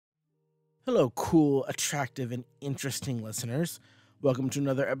Hello, cool, attractive, and interesting listeners. Welcome to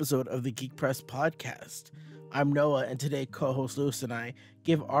another episode of the Geek Press Podcast. I'm Noah, and today co host Lewis and I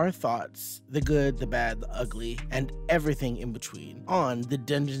give our thoughts, the good, the bad, the ugly, and everything in between, on the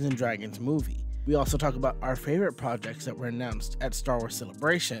Dungeons and Dragons movie. We also talk about our favorite projects that were announced at Star Wars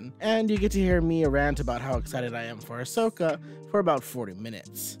Celebration, and you get to hear me rant about how excited I am for Ahsoka for about 40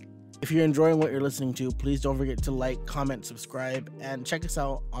 minutes. If you're enjoying what you're listening to, please don't forget to like, comment, subscribe, and check us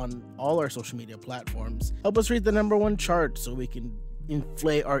out on all our social media platforms. Help us reach the #1 chart so we can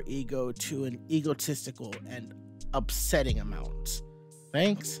inflate our ego to an egotistical and upsetting amount.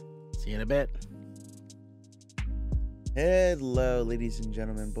 Thanks. See you in a bit. Hello, ladies and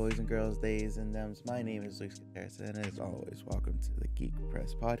gentlemen, boys and girls, days and thems. My name is Luis Gutierrez, and as always, welcome to the Geek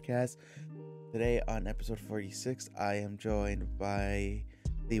Press Podcast. Today, on episode 46, I am joined by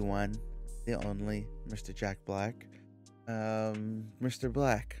the one, the only, Mr. Jack Black. Mr.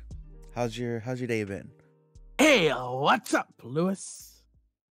 Black, how's your day been? Hey, what's up, Lewis?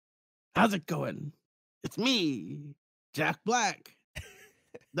 How's it going? It's me, Jack Black.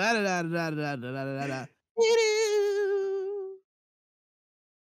 Da da da da da da da da da.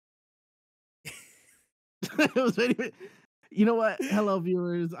 It was very. You know what? Hello,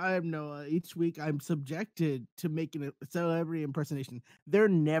 viewers. I am Noah. Each week, I'm subjected to making a celebrity impersonation. They're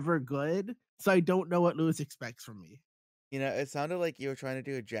never good, so I don't know what Lewis expects from me. You know, it sounded like you were trying to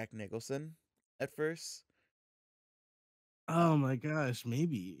do a Jack Nicholson at first. Oh my gosh,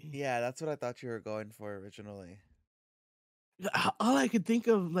 maybe. Yeah, that's what I thought you were going for originally. All I could think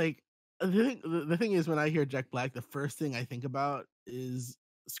of, like, the thing is, when I hear Jack Black, the first thing I think about is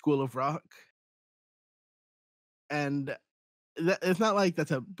School of Rock, and it's not like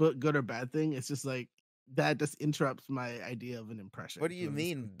that's a good or bad thing. It's just like that just interrupts my idea of an impression. What do you So I'm just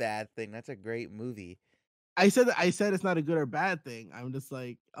mean, like, bad thing? That's a great movie. I said it's not a good or bad thing. I'm just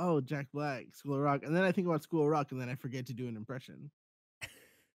like, oh, Jack Black, School of Rock, and then I think about School of Rock, and then I forget to do an impression.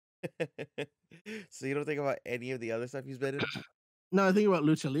 So you don't think about any of the other stuff he's been in? No, I think about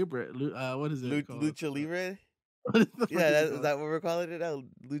Lucha Libre. What is it called? Lucha Libre? What is the fuck Yeah, is it is called? that what we're calling it now?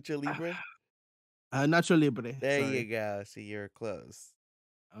 Lucha Libre? Nacho Libre. There you Sorry, go. See, you're close.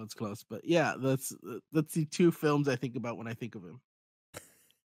 oh, it's close, but yeah, that's the two films I think about when I think of him.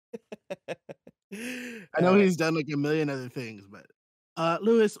 I know Uh, he's done like a million other things, but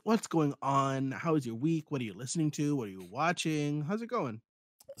Lewis, what's going on? How is your week? What are you listening to? What are you watching? How's it going?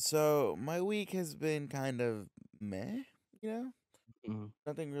 so my week has been kind of meh, you know? Mhm.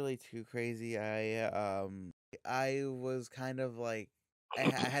 Nothing really too crazy. I was kind of like I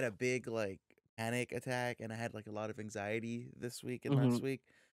had a big like panic attack, and I had like a lot of anxiety this week and last Mhm. week.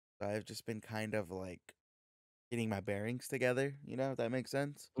 So I've just been kind of like getting my bearings together, if that makes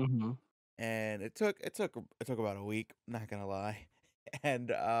sense. Mhm. And it took about a week, not gonna lie.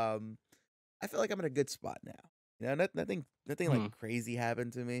 And I feel like I'm in a good spot now. Nothing like Mhm. crazy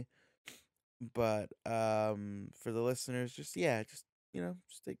happened to me. But for the listeners, just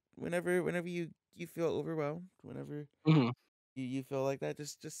take whenever you feel overwhelmed, whenever Mhm. you feel like that,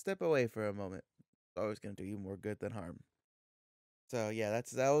 just step away for a moment. It's always gonna do you more good than harm. So yeah,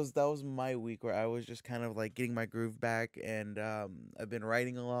 that was my week where I was just kind of like getting my groove back, and I've been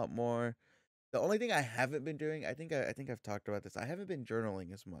writing a lot more. The only thing I haven't been doing, I think I've talked about this. I haven't been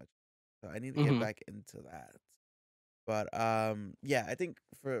journaling as much, so I need to get Mhm. back into that. But yeah, I think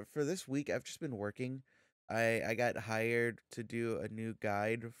for this week I've just been working. I got hired to do a new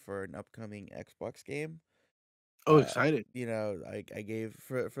guide for an upcoming Xbox game. Oh, excited. I gave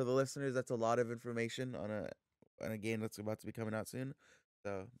for the listeners, that's a lot of information on a game that's about to be coming out soon.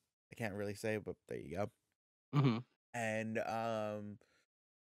 So I can't really say, but there you go. Mhm. And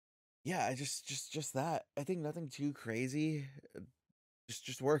yeah, I just that. I think nothing too crazy.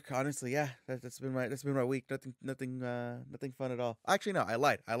 Just work, honestly. Yeah, that's been my week. Nothing fun at all. Actually, no, I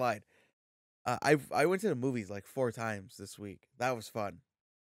lied. I went to the movies like 4 times this week. That was fun.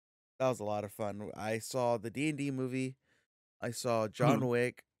 That was a lot of fun. I saw the D&D movie. I saw Mhm. John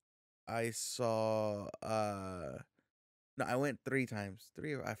Wick. I saw no, I went 3 times. I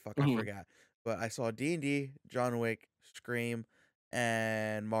Mhm. forgot. But I saw D&D, John Wick, Scream,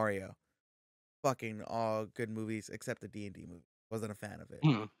 and Mario. Fucking all good movies except the D&D movie. Wasn't a fan of it.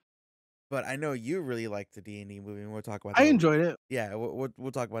 Mhm. But I know you really like the D&D movie, and we'll talk about I that. enjoyed it. Yeah,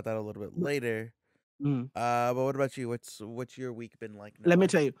 we'll talk about that a little bit later. Mhm. But what about you? What's your week been like, Let me Noah?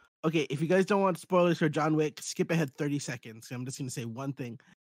 tell you. Okay, if you guys don't want spoilers for John Wick, skip ahead 30 seconds. I'm just gonna say one thing.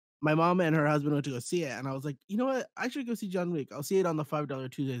 My mom and her husband went to go see it, and I was like, you know what? I should go see John Wick. I'll see it on the $5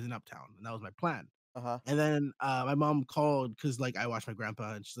 Tuesdays in Uptown, and that was my plan. Uh huh. And then my mom called because like I watched my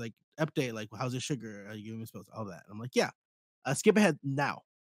grandpa, and she's like, update, like, how's his sugar? Are you giving him pills? All that. And I'm like, yeah. Skip ahead now.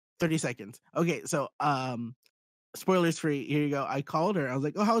 30 seconds. Okay, so spoilers free. Here you go. I called her. I was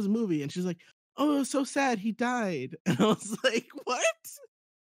like, "Oh, how was the movie?" And she's like, "Oh, it was so sad. He died." And I was like, "What,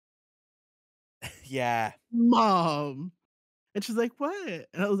 Yeah. mom?" And she's like, "What?"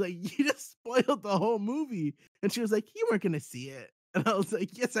 And I was like, "You just spoiled the whole movie." And she was like, "You weren't gonna see it." And I was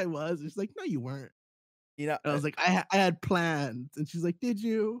like, "Yes, I was." And she's like, "No, you weren't." You know, And I was like, I had plans." And she's like, "Did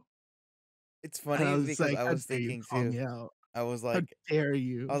you?" it's And I funny was because like, I "How was dare you thinking call too. me out? I was How like, dare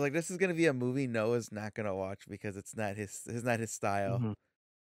you?" this is gonna be a movie Noah's not gonna watch because it's not his style. Mhm,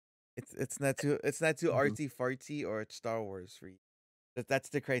 It's not too mhm. artsy fartsy or it's Star Wars for you. That's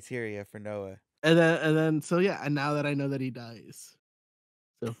the criteria for Noah. And then so yeah, and now that I know that he dies.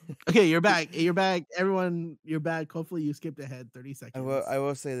 So okay, you're back. You're back. Everyone, you're back. Hopefully you skipped ahead 30 I seconds.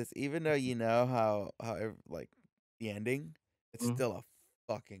 will say this, even though you know like the ending, it's Mm. still a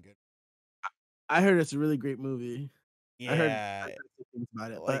fucking good. I heard it's a really great movie. I heard Yeah, fantastic things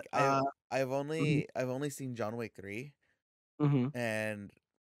about it. But like mhm, I've only seen John Wick 3, mhm, and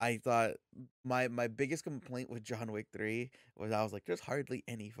I thought my biggest complaint with John Wick 3 was I was like, there's hardly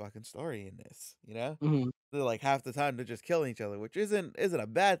any fucking story in this, you know? mhm, They're like half the time they're just killing each other, which isn't a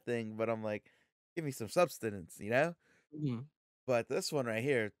bad thing, but I'm like, give me some substance, you know? mhm, But this one right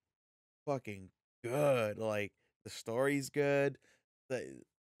here, fucking good. Like the story's good. The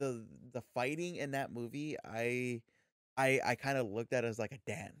the fighting in that movie, I kind of looked at it as like a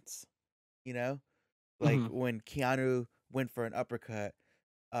dance, you know? Like mhm, when Keanu went for an uppercut,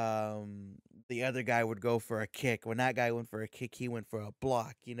 um the other guy would go for a kick. When that guy went for a kick, he went for a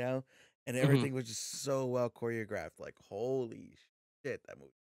block, you know? And mhm. everything was just so well choreographed. Like holy shit, that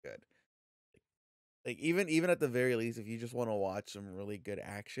movie's good. Like even at the very least, if you just want to watch some really good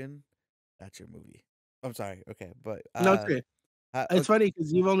action, that's your movie. I'm sorry. Okay, but No, it's great. It's okay. funny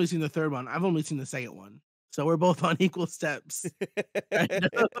because you've only seen the third one. I've only seen the second one. So we're both on equal steps right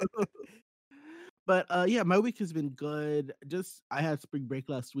now. But yeah, my week has been good. Just I had spring break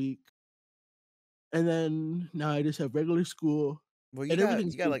last week, and then now I just have regular school, Well, and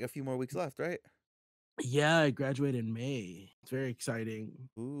everything's you got been. like a few more weeks left, right? Yeah, I graduate in May. It's very exciting.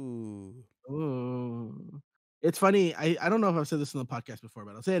 Ooh. Oh. It's funny, I don't know if I've said this in the podcast before,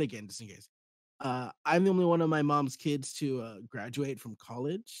 but I'll say it again just in case. I'm the only one of my mom's kids to, graduate from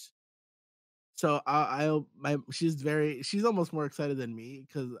college. So I'll my she's almost more excited than me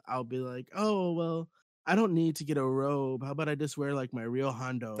because 'cause I'll be like, "Oh, well, I don't need to get a robe. How about I just wear, like, my real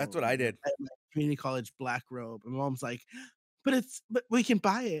That's Hondo, what I did. my community college black robe?" And mom's like, but we can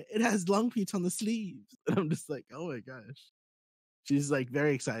buy it. It has long pleats on the sleeves." And I'm just like, "Oh my gosh." She's, like,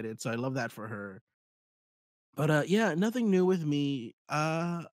 very excited, so I love that for her. But, yeah, nothing new with me.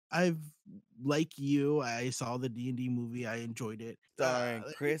 I've like you, I saw the D&D movie, I enjoyed it. Starring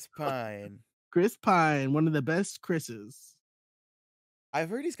Chris Pine. Chris Pine, one of the best Chris's. I've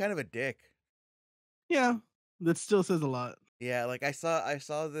heard he's kind of a dick. Yeah, that still says a lot. Yeah, like I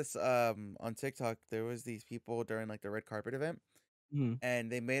saw this on TikTok. There was these people during like the red carpet event, Mhm.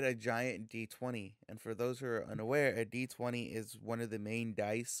 and they made a giant D20. And for those who are unaware, a D20 is one of the main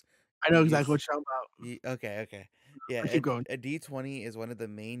dice I you know exactly use. what you're talking about, Okay, okay. Yeah, but keep going. a D20 is one of the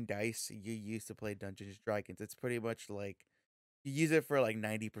main dice you use to play Dungeons and Dragons. It's pretty much like you use it for like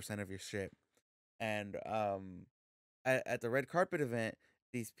 90% of your shit. And at the red carpet event,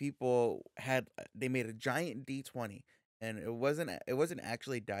 these people had they made a giant D20, and it wasn't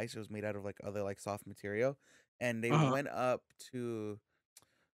actually dice. It was made out of like other like soft material, and they Uh-huh. went up to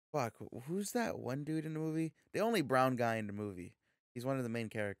fuck who's that one dude in the movie? The only brown guy in the movie. He's one of the main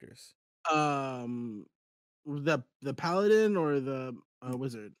characters. Um, the paladin or the,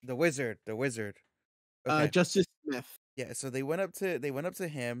 wizard? The wizard, the wizard. Okay. Justice Smith. Yeah, so they went up to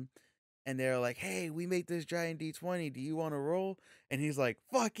him and they're like, "Hey, we made this giant D20. Do you want to roll?" And he's like,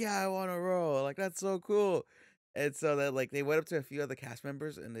 "Fuck yeah, I want to roll. Like that's so cool." And so that like they went up to a few other cast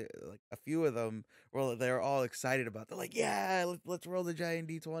members and like a few of them were they're all excited about. They're like, "Yeah, let's roll the giant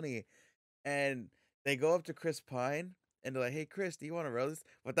D20." And they go up to Chris Pine and they're like, "Hey Chris, do you want to roll this?"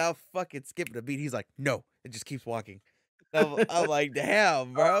 Without fucking skipping a beat, he's like, "No." It just keeps walking. I'm like,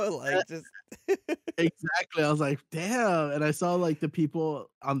 "Damn, bro." Like just Exactly, I was like, "Damn," and I saw, like, the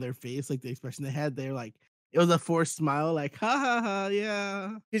people on their face, like, the expression they had, they're like it was a forced smile, like, "Ha, ha, ha,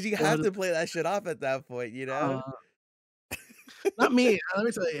 yeah." because you It have was to play that shit off at that point, you know? uh, not me, let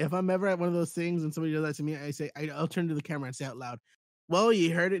me tell you, if I'm ever at one of those things and somebody does that to me, I'll turn to the camera and say out loud, "Well,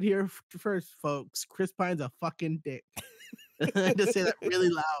 you heard it here first, folks, Chris Pine's a fucking dick." Just say that really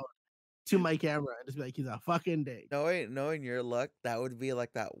loud to my camera and just be like, "He's a fucking dick." Knowing your luck, that would be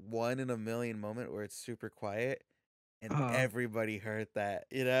like that one in a million moment where it's super quiet and Uh-huh, everybody heard that,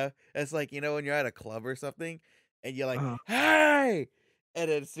 you know? It's like, you know, when you're at a club or something and you're like, uh-huh, "Hey!" And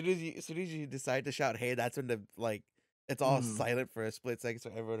then as soon as you decide to shout, "Hey," that's when it's all Mm, silent for a split second, so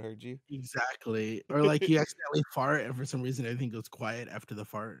everyone heard you. exactly. Or like you accidentally fart, and for some reason everything goes quiet after the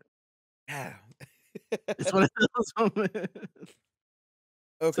fart. Yeah. It's one of those moments.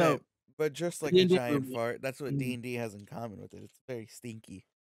 Okay, So but just like a D&D giant movie, fart, that's what mm, D&D has in common with it. It's very stinky,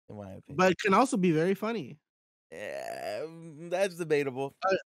 in my opinion. but it can also be very funny. That's debatable.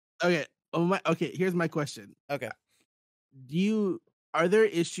 Uh, okay. Okay, here's my question. Okay. Do you Are there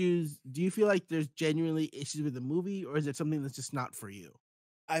issues? Do you feel like there's genuinely issues with the movie, or is it something that's just not for you?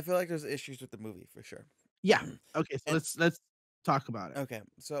 I feel like there's issues with the movie for sure. Yeah. Okay, so And let's talk about it. okay,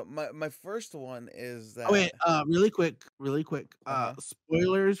 so my first one is Oh wait, that really quick. uh-huh.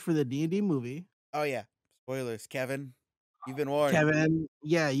 Spoilers for the D&D movie. Oh yeah. Spoilers, Kevin. You've been warned. Kevin,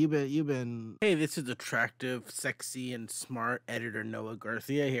 yeah, you've been. Hey, this is attractive, sexy, and smart editor Noah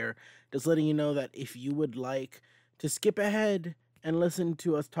Garcia here. Just letting you know that if you would like to skip ahead and listen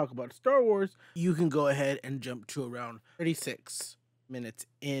to us talk about Star Wars, you can go ahead and jump to around 36 minutes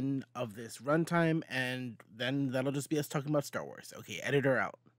in of this runtime, and then that'll just be us talking about Star Wars. Okay, editor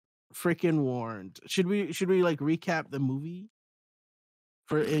out. Freaking warned. Should we like recap the movie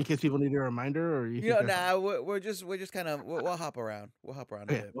for in case people need a reminder, or you You think know, that's fine? nah, we're just kind of we'll hop around. We'll hop around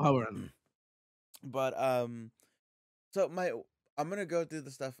a Okay, bit. well, we're on. But so I'm gonna go through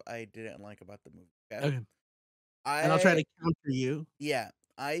the stuff I didn't like about the movie. Okay, Okay, and I'll try I to counter you. yeah,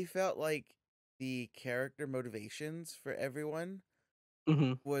 I felt like the character motivations for everyone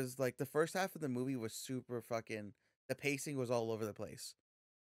Mhm. was like the first half of the movie was super fucking. The pacing was all over the place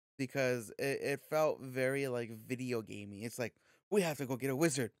because it felt very like video gamey. It's like we have to go get a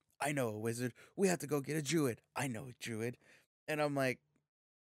wizard. I know a wizard. We have to go get a druid. I know a druid, and I'm like,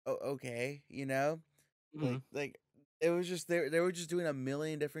 oh, okay, you know. Mhm. Like it was just they were just doing a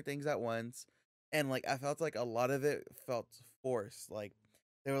million different things at once, and like I felt like a lot of it felt forced. Like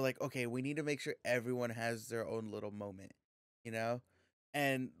they were like, okay, we need to make sure everyone has their own little moment, you know.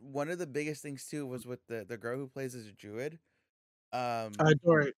 And one of the biggest things too was with the girl who plays as a druid.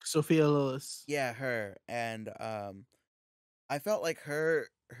 Doric, Sophia Lillis. Yeah, her, and I felt like her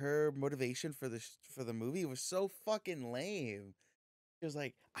motivation for for the movie was so fucking lame. She was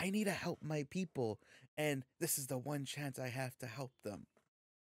like, I need to help my people, and this is the one chance I have to help them.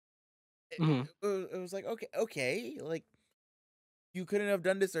 Mhm. It was like, okay, like you couldn't have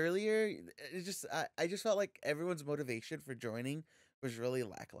done this earlier. I just felt like everyone's motivation for joining was really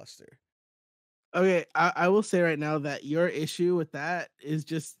lackluster. Okay, I will say right now that your issue with that is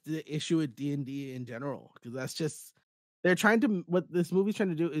just the issue with D&D in general, because that's just they're trying to what this movie's trying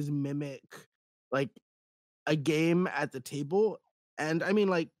to do is mimic, like, a game at the table, and I mean,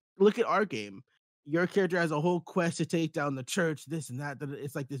 like, look at our game. Your character has a whole quest to take down the church, this and that,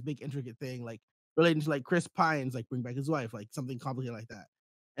 it's like this big intricate thing, like, relating to, like, Chris Pine's, like, bring back his wife, like, something complicated like that.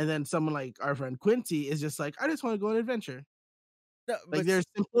 And then someone like our friend Quincy is just like, "I just wanna go on an adventure." No, Like, there's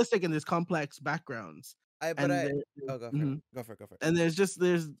simplistic and there's complex backgrounds, but and I there oh go for it, mhm, go for it, go for it. and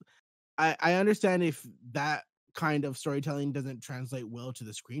there's I understand if that kind of storytelling doesn't translate well to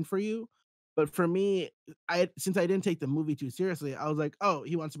the screen for you, but for me, I since I didn't take the movie too seriously, I was like, "Oh,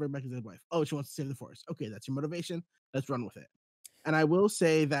 he wants to bring back his dead wife. Oh, she wants to save the forest. Okay, that's your motivation. Let's run with it." And I will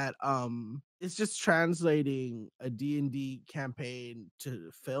say that, it's just translating a D&D campaign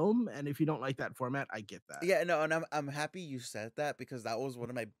to film, and if you don't like that format, I get that. Yeah, no, and I'm happy you said that because that was one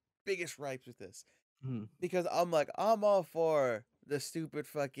of my biggest gripes with this. Mhm. Because I'm like, I'm all for the stupid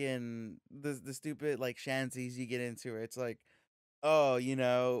fucking the stupid like shanties you get into. It's like, oh, you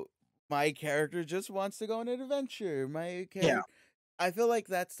know, my character just wants to go on an adventure. My Yeah. character, I feel like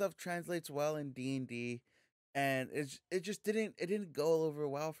that stuff translates well in D&D, and it didn't go over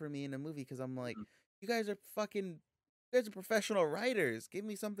well for me in the movie because I'm like, Mhm. you guys are fucking, you guys are professional writers. Give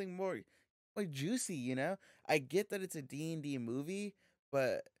me something more juicy, you know? I get that it's a D&D movie,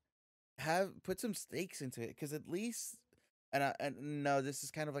 but have put some stakes into it because at least and no, this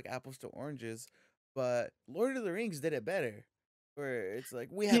is kind of like apples to oranges, but Lord of the Rings did it better, where it's like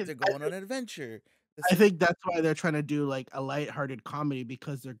we have Yeah, to go on an adventure. The I same, think that's why they're trying to do, like, a lighthearted comedy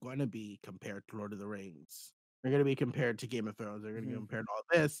because they're gonna be compared to Lord of the Rings. They're gonna be compared to Game of Thrones, they're gonna be mhm. compared to all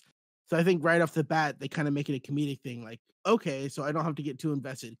this. So I think right off the bat, they kinda make it a comedic thing, like, "Okay, so I don't have to get too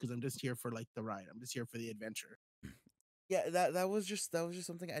invested because 'cause I'm just here for, like, the ride. I'm just here for the adventure." Yeah, that was just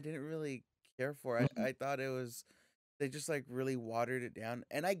something I didn't really care for. Mhm. I thought it was they just like really watered it down,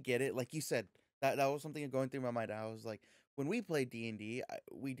 and I get it. Like you said, that was something going through my mind. I was like, when we play D&D,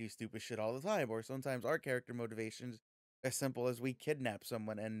 we do stupid shit all the time, or sometimes our character motivations as simple as we kidnap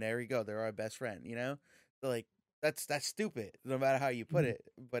someone, and there you go, they're our best friend. You know, so, like that's stupid, no matter how you put Mhm. it,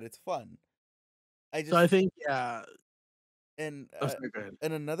 but it's fun. I So I just think, yeah, And Oh, sorry, go ahead.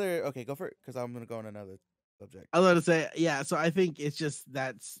 and another okay, go for it because I'm gonna go on another subject. I was going to say, yeah. So I think it's just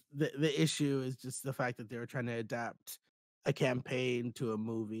that's the issue is just the fact that they were trying to adapt a campaign to a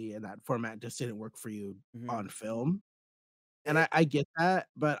movie, and that format just didn't work for you Hmm on film. And It, I get that,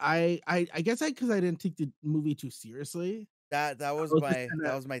 but I guess because I didn't take the movie too seriously. that I was was just my kind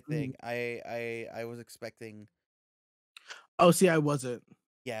that of. was my thing. I was expecting. Oh, see, I wasn't.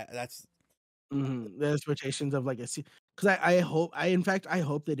 Yeah, that's The expectations of like a because I hope in fact I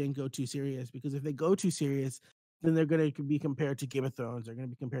hope they didn't go too serious, because if they go too serious, then they're gonna be compared to Game of Thrones, they're gonna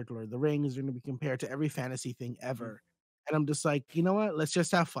be compared to Lord of the Rings, they're gonna be compared to every fantasy thing mhm, ever. And I'm just like, you know what? Let's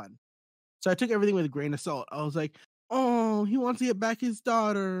just have fun. So I took everything with a grain of salt. I was like, oh, he wants to get back his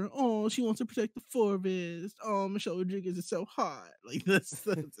daughter. Oh, she wants to protect the forest. Oh, Michelle Rodriguez is so hot. Like that's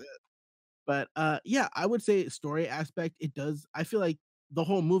it. But yeah, I would say story aspect, it does. I feel like the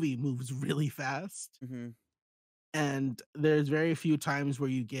whole movie moves really fast, mhm, and there's very few times where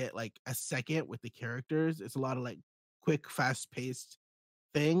you get like a second with the characters. It's a lot of like quick, fast paced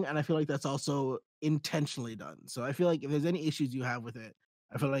thing, and I feel like that's also intentionally done. So I feel like if there's any issues you have with it,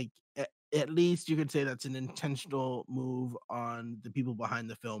 I feel like at least you could say that's an intentional move on the people behind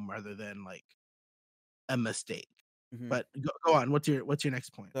the film rather than like a mistake. mhm. But go on. What's your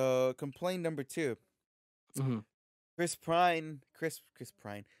next point? So complaint number two: Hmm.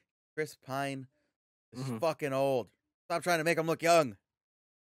 Chris Pine is Hmm. fucking old. Stop trying to make him look young.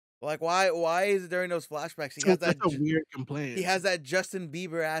 Like why is it during those flashbacks So that's a weird he complaint. has that Justin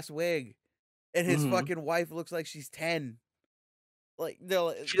Bieber ass wig, and his Hmm. fucking wife looks like she's 10. Like they're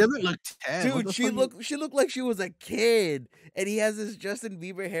like, She doesn't look 10. What dude, the fuck? she looked like she was a kid, and he has this Justin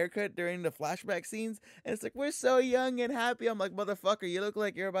Bieber haircut during the flashback scenes, and it's like we're so young and happy. I'm like, motherfucker, you look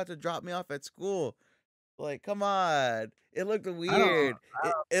like you're about to drop me off at school. Like, come on, it looked weird. I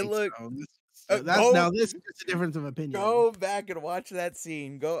don't It think looked so. go This is just a difference of opinion. go back and watch that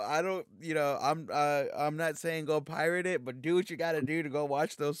scene. Go, I don't, I'm not saying go pirate it, but do what you got to do to go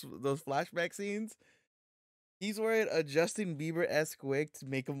watch those flashback scenes. He's wearing a Justin Bieber-esque wig to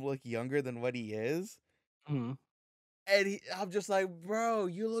make him look younger than what he is. Mhm. And I'm just like, bro,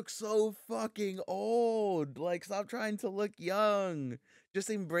 you look so fucking old. Like, stop trying to look young. Just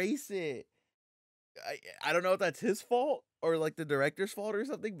embrace it. I don't know if that's his fault or like the director's fault or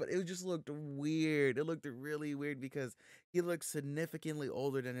something, but it just looked weird. It looked really weird because he looked significantly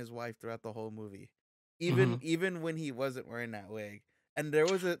older than his wife throughout the whole movie. Mhm. Even when he wasn't wearing that wig. And there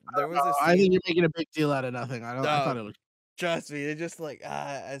No, was a I think scene. you're making a big deal out of nothing. I No, thought it looked. trust me, it's just like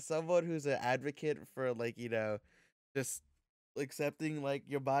as someone who's an advocate for like just accepting like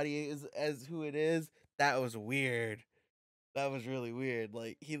your body is as who it is. That was weird. That was really weird.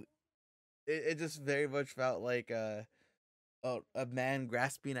 Like it just very much felt like a man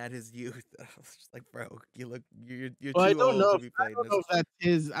grasping at his youth. I was just like, bro, you're Well, too old to be I playing don't this. know if that's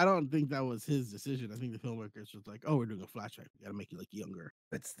his. I don't think that was his decision. I think the filmmakers was like, "Oh, we're doing a flashback. We gotta make you look younger."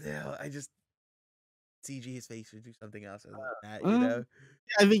 But still, I just CG his face or do something else other than that, Uh,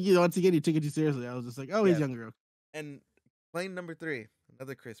 yeah, I think once again he took it too seriously. I was just like, "Oh, he's Yeah. younger." And plane number three,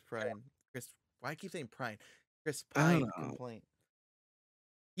 another Chris Pine. Chris, why I keep saying Pine? Chris I don't Pine know. complaint.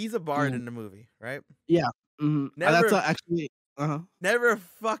 He's a bard Mhm. in the movie, right? Yeah. That's Never, actually. Uh-huh. never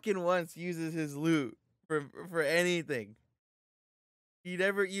fucking once uses his loot for anything. You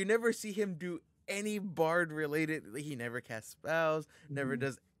never see him do any bard related. He never casts spells. Never Mhm.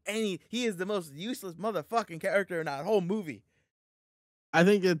 does any. He is the most useless motherfucking character in that whole movie. I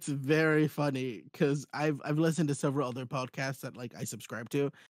think it's very funny because I've listened to several other podcasts that like I subscribe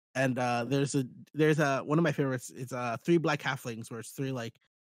to, and there's a one of my favorites. It's three black halflings, where it's three like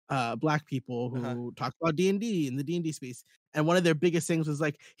black people Uh huh. who talk about D&D in the D&D space, and one of their biggest things was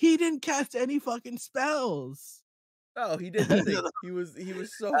like he didn't cast any fucking spells. Oh, he did nothing. He was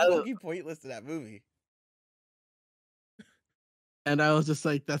so fucking pointless in that movie. And I was just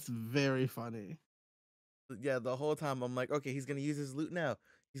like, that's very funny. Yeah, the whole time I'm like, okay, he's gonna use his loot now.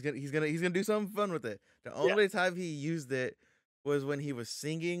 He's gonna do something fun with it. The Yeah, only time he used it was when he was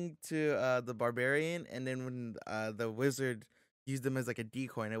singing to the barbarian, and then when the wizard used him as like a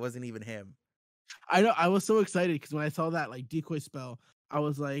decoy, and it wasn't even him. I know. I was so excited because when I saw that like decoy spell, I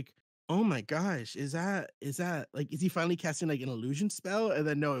was like, "Oh my gosh, is that like is he finally casting like an illusion spell?" And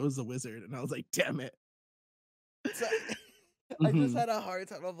then no, it was the wizard, and I was like, "Damn it!" So I just Mhm. had a hard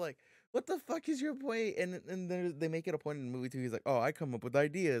time. I'm like, what the fuck is your point? And they make it a point in the movie too. He's like, oh, I come up with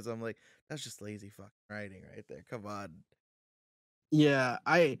ideas. I'm like, that's just lazy fucking writing right there. Come on. Yeah,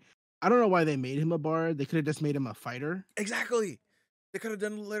 I don't know why they made him a bard. They could have just made him a fighter. Exactly. They could have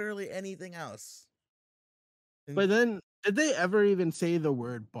done literally anything else. And But then, did they ever even say the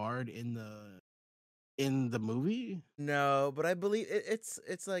word bard in the movie. No, but I believe it's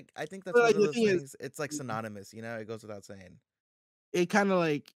like I think that's But one like of the those thing is, things. It's like synonymous, you know. It goes without saying. it's kind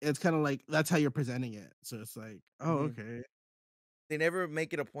of like that's how you're presenting it. So it's like, oh, Hmm. okay. They never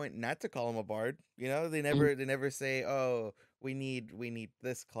make it a point not to call him a bard. You know, Mhm. they never say, "Oh, we need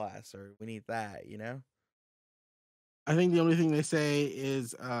this class or we need that." You know. I think the only thing they say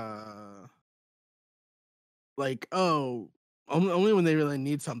is like, oh, only when they really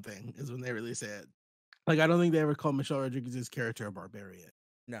need something is when they really say it. Like, I don't think they ever call Michelle Rodriguez's character a barbarian.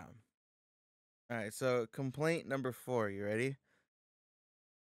 No. All right. So complaint number 4. You ready?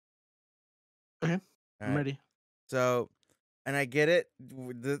 Okay, All I'm right. ready. So, and I get it.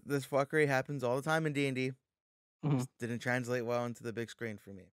 This fuckery happens all the time in D&D. Mhm, Just didn't translate well into the big screen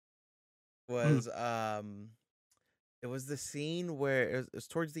for me. mhm, Was it was the scene where it was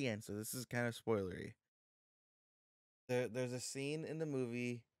towards the end, so this is kind of spoilery. There's a scene in the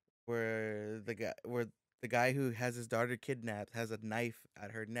movie where the guy who has his daughter kidnapped has a knife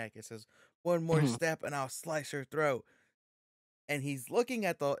at her neck. It says, "One more mhm, step and I'll slice her throat." And he's looking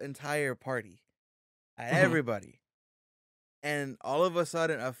at the entire party, at mhm. everybody, and all of a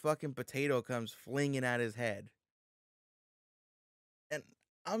sudden a fucking potato comes flinging at his head, and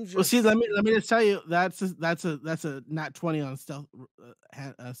I'm Well, see, just let me just tell you, that's a not 20 on stealth,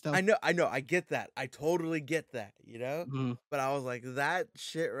 stealth. I know, I get that. I totally get that, you know? Mhm, But I was like, that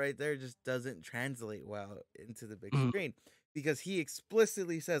shit right there just doesn't translate well into the big mhm, screen because he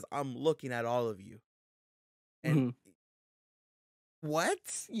explicitly says, "I'm looking at all of you." And mhm.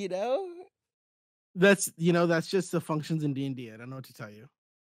 what? You know? That's that's just the functions in D&D. I don't know what to tell you.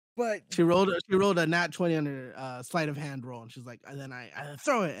 But She rolled a nat 20 on her sleight of hand roll, and she's like, and then I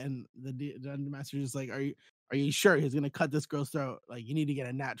throw it, and the dungeon master is like, are you sure he's gonna cut this girl's throat? Like, you need to get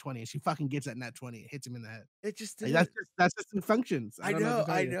a nat 20, and she fucking gets that nat 20, it hits him in the head. it just Like didn't that's just the functions. I don't know what to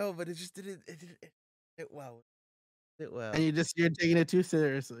tell I you. know, but it just didn't it fit well. Fit And well. you're taking it too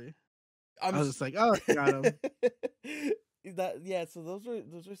seriously. I'm I was s- just like, oh, I got him. that yeah, so those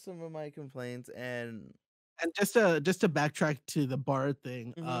were some of my complaints and And just to backtrack to the bard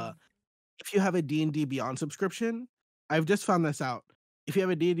thing, mhm, if you have a D&D Beyond subscription, I've just found this out. If you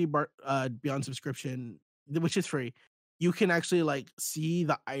have a D&D Beyond subscription, which is free, you can actually like see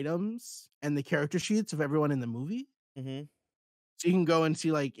the items and the character sheets of everyone in the movie. mhm. So you can go and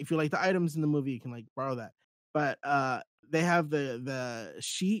see like if you like the items in the movie, you can like borrow that. But they have the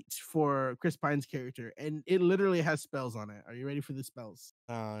sheet for Chris Pine's character, and it literally has spells on it. Are you ready for the spells?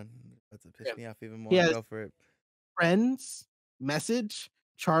 Uh, that's to Yeah. piss me off even He more. has Go for it. friends, message,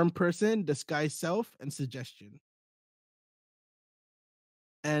 charm person, disguise self, and suggestion.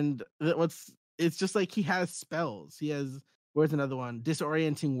 And what's it's just like he has spells. He has where's another one?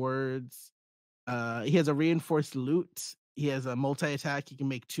 Disorienting words. He has a reinforced loot. He has a multi attack. He can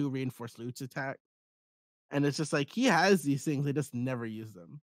make 2 reinforced loots attack. And it's just like he has these things, he just never use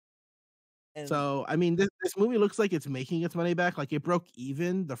them. And So I mean, this movie looks like it's making its money back. Like it broke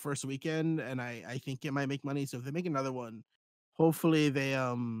even the first weekend, and I think it might make money. So if they make another one, hopefully they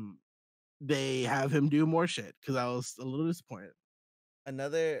have him do more shit because I was a little disappointed.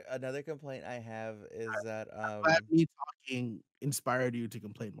 another complaint I have is that Glad me talking inspired you to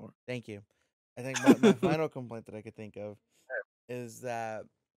complain more. thank you. I think my final complaint that I could think of is that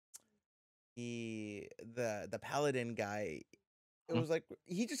the paladin guy, it was like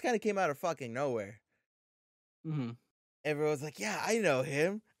he just kind of came out of fucking nowhere. Mhm. Everyone's like, "Yeah, I know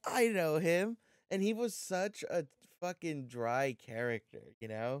him. I know him." And he was such a fucking dry character, you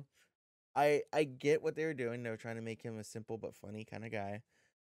know? I get what they were doing. They were trying to make him a simple but funny kind of guy.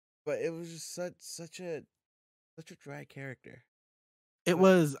 But it was just such a dry character. It But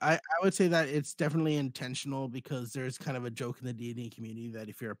was I would say that it's definitely intentional because there's kind of a joke in the D&D community that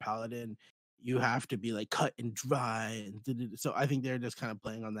if you're a paladin, you have to be like cut and dry and so I think they're just kind of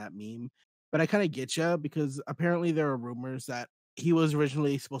playing on that meme. But I kind of get you because apparently there are rumors that he was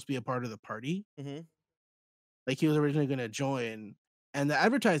originally supposed to be a part of the party. mhm. Like he was originally going to join, and the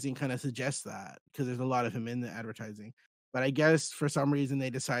advertising kind of suggests that because there's a lot of him in the advertising. But I guess for some reason they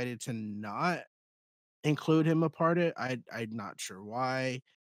decided to not include him a part of it. I'm not sure why,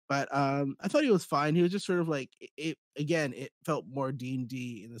 but I thought he was fine. He was just sort of like it again. It felt more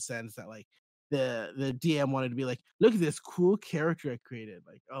D&D in the sense that like the DM wanted to be like, look at this cool character I created.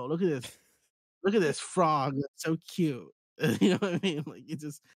 Like, oh look at this frog. That's so cute. You know what I mean? Like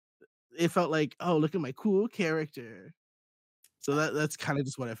it felt like, oh, look at my cool character. So I, that's kind of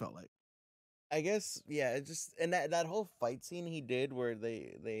just what I felt like. I guess yeah, it just and that whole fight scene he did where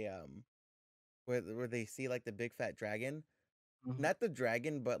where they see like the big fat dragon, Mhm. not the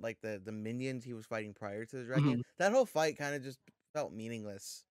dragon, but like the minions he was fighting prior to the dragon. Mhm. That whole fight kind of just felt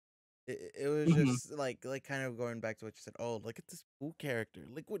meaningless. It was Mhm. just like kind of going back to what you said. Oh, look at this cool character.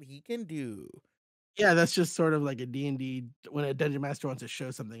 Look what he can do. Yeah, that's just sort of like a D&D when a dungeon master wants to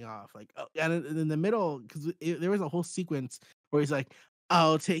show something off. Like, oh, and in the middle, because there was a whole sequence where he's like,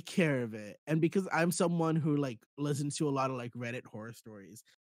 "I'll take care of it," and because I'm someone who like listens to a lot of like Reddit horror stories,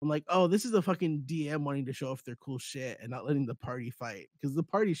 I'm like, "Oh, this is a fucking DM wanting to show off their cool shit and not letting the party fight because the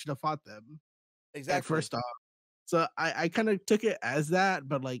party should have fought them at Exactly. first off." So I kind of took it as that,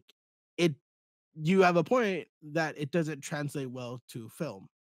 but like it, you have a point that it doesn't translate well to film,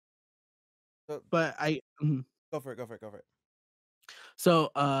 So but go for it. Go for it. Go for it.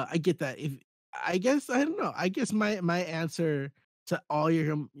 So, I get that. If I guess I don't know. I guess my answer to all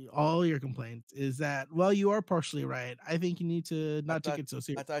your complaints is that, well, you are partially right. I think you need to I not take thought it so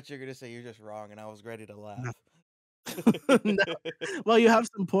serious. I thought you were gonna say you're just wrong, and I was ready to No. laugh. No. Well, you have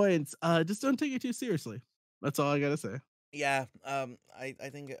some points. Just don't take it too seriously. That's all I gotta say. Yeah, I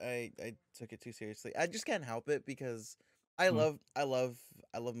think I took it too seriously. I just can't help it because Mm, I love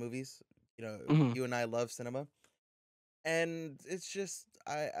movies. You know, mhm, you and I love cinema, and it's just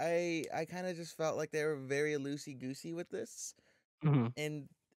I kind of just felt like they were very loosey goosey with this, mhm, and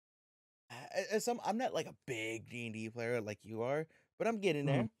as some I'm not like a big D&D player like you are, but I'm getting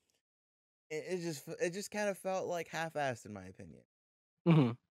mhm, there. It just kind of felt like half-assed in my opinion.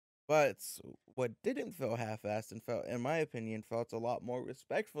 mhm, But what didn't feel half-assed and felt, in my opinion, felt a lot more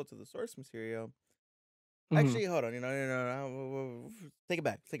respectful to the source material. mhm. Actually, hold on. Take it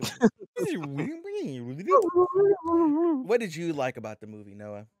back. Take it back. What did you like about the movie,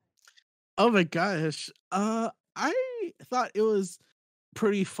 Noah? Oh my gosh. I thought it was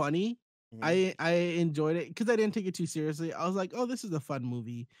pretty funny. Hmm. I enjoyed it because I didn't take it too seriously. I was like, "Oh, this is a fun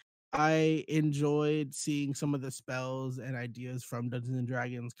movie." I enjoyed seeing some of the spells and ideas from Dungeons& and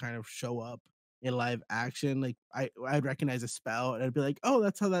Dragons kind of show up in live action. Like, I'd recognize a spell, and I'd be like, "Oh,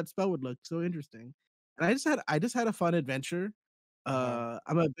 that's how that spell would look. So interesting." And I just had a fun adventure. Uh huh.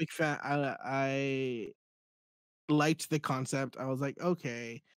 I'm a big fan. I liked the concept. I was like,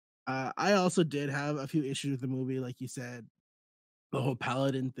 "Okay." I also did have a few issues with the movie, like you said, the whole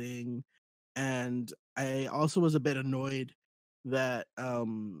paladin thing. And I also was a bit annoyed that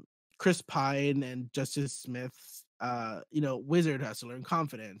Chris Pine and Justice Smith's wizard has to learn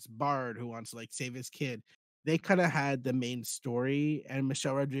confidence, Bard who wants to like save his kid. They kind of had the main story, and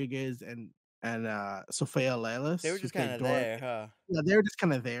Michelle Rodriguez and Sophia They were Lilas, who just kind played of Dora, there, huh? yeah, they're just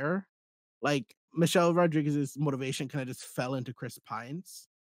kind of there. Like Michelle Rodriguez's motivation kind of just fell into Chris Pine's.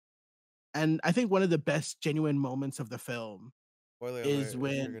 And I think one of the best genuine moments of the film Spoiler is alert!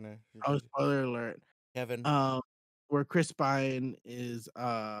 If you're when, gonna, oh, spoiler alert, Kevin. um, where Chris Pine is,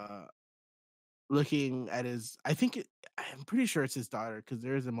 looking at his, I'm pretty sure it's his daughter because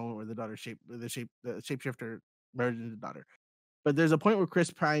there is a moment where the shapeshifter merged into the daughter. But there's a point where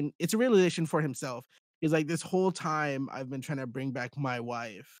Chris Pine, it's a realization for himself. He's like, "This whole time I've been trying to bring back my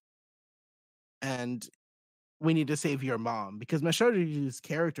wife, and we need to save your mom," because Michelle Rodriguez's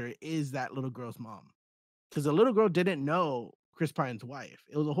character is that little girl's mom. Because the little girl didn't know Chris Pine's wife.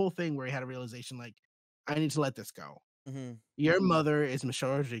 It was a whole thing where he had a realization like, "I need to let this go. Hmm. Your mother is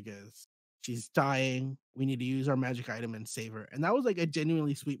Michelle Rodriguez. She's dying. We need to use our magic item and save her." And that was like a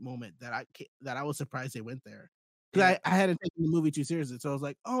genuinely sweet moment that I was surprised they went there. You Because know, I hadn't taken the movie too seriously. So I was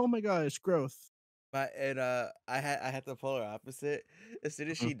like, "Oh my gosh, growth." I had the polar opposite. As soon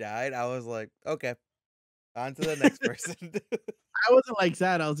as Mhm. she died, I was like, okay, on to the next person. I wasn't like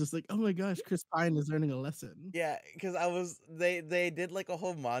that. I was just like, "Oh my gosh, Chris Pine is learning a lesson." Yeah, because they did like a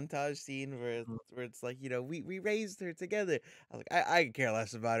whole montage scene where it's like, we raised her together. I was like, I could care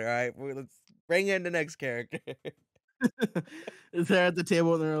less about her. All right, let's bring in the next character. They're at the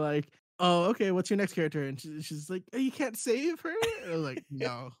table and they're like, "Oh, okay, what's your next character?" And she's like, "Oh, you can't save her?" And I was like,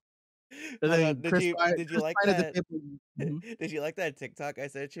 "No." And Hold on, then did you like Chris Pine at the that? table. Mhm, Did you like that TikTok I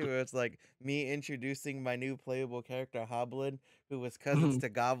sent you where it's like me introducing my new playable character Hoblin, who was cousins mhm. to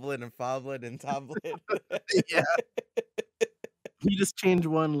Goblin and Foblin and Toblin? Yeah, he just changed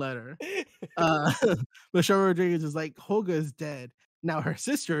one letter. Uh, Michelle Rodriguez is like, "Holga is dead. Now her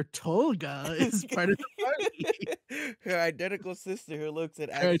sister Tolga is part of the party." Her identical sister who looks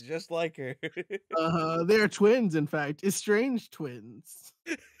and They're acts just like her. they're twins, in fact, estranged twins.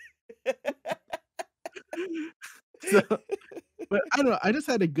 So, but I don't know, I just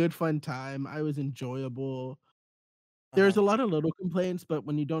had a good fun time. I was enjoyable. There's Uh-huh. a lot of little complaints, but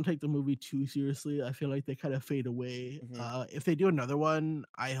when you don't take the movie too seriously, I feel like they kinda fade away. Hmm. If they do another one,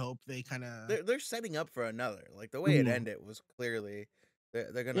 I hope they kinda. They're setting up for another. Like the way it Mhm. ended was clearly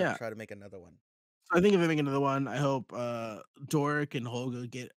they're gonna Yeah. try to make another one. So I think if they make another one, I hope, Doric and Holga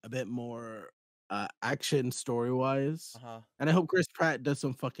get a bit more, action story wise. Uh-huh. And I hope Chris Pratt does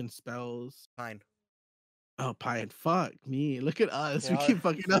some fucking spells. Fine. Oh, Pine, fuck me. Look at us. They We all keep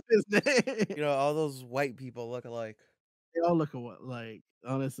fucking up his name. all those white people look alike. They all look like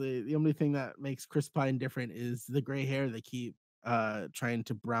honestly, the only thing that makes Chris Pine different is the gray hair they keep trying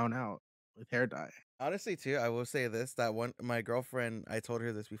to brown out with hair dye. Honestly, too, I will say this, that one my girlfriend, I told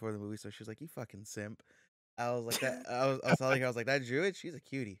her this before the movie, so she was like, "You fucking simp." I was like that I was telling her, I was like, "That Druid, she's a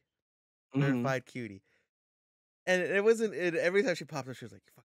cutie. Mhm. Certified cutie." And it wasn't it every time she popped up, she was like,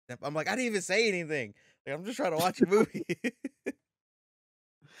 "You fucking simp." I'm like, "I didn't even say anything. Like, I'm just trying to watch a movie."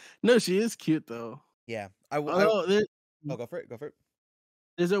 No, she is cute though. Yeah. Although Oh, go for it. Go for it.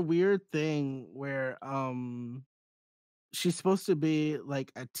 there's a weird thing where she's supposed to be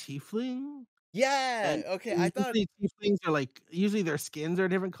like a tiefling. Yeah. And Okay. I thought usually tieflings are like usually their skins are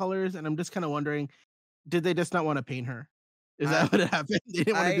different colors, and I'm just kinda wondering, did they just not wanna paint her? Is I that what happened? They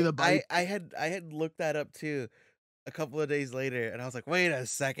didn't wanna do the body. I had looked that up too a couple of days later, and I was like, "Wait a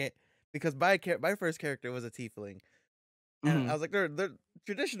second," because my first character was a tiefling. And I Mhm, was like, they're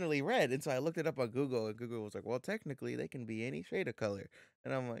traditionally red, and so I looked it up on Google, and Google was like, well, technically they can be any shade of color,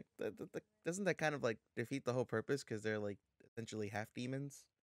 and I'm like, doesn't that kind of like defeat the whole purpose because they're like essentially half demons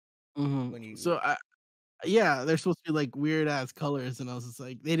mhm. when you So, yeah, they're supposed to be, like, weird ass colors, and I was just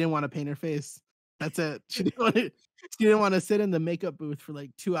like, they didn't wanna paint her face. That's it. She didn't wanna sit in the makeup booth for,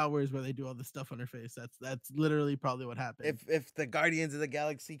 like, 2 hours where they do all this stuff on her face. That's literally probably what happened. if the Guardians of the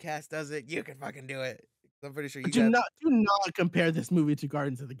Galaxy cast does it, you can fucking do it. I'm pretty sure you Do got not do not compare this movie to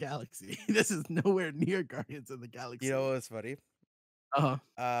Guardians of the Galaxy. This is nowhere near Guardians of the you know Galaxy. what's funny? Uh-huh.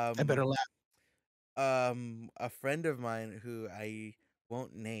 I Um better laugh. a friend of mine who I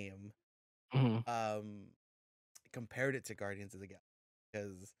won't name Mhm, um compared it to Guardians of the Galaxy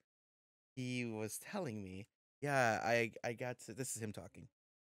because he was telling me, yeah, I got to this is him talking.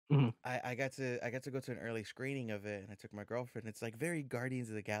 mhm. I got to go to an early screening of it, and I took my girlfriend. It's like very Guardians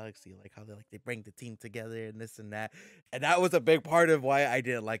of the Galaxy, like how they bring the team together and this and that. And that was a big part of why I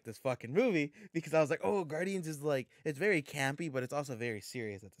didn't like this fucking movie because I was like, oh, Guardians is like it's very campy, but it's also very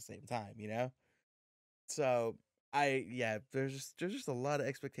serious at the same time, you know? So yeah, there's just a lot of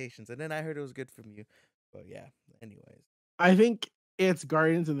expectations. And then I heard it was good from you. But yeah, anyways. I think it's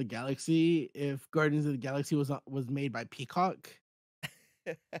Guardians of the Galaxy if Guardians of the Galaxy was made by Peacock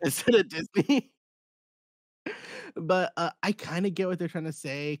instead of Disney. But, I kinda get what they're trying to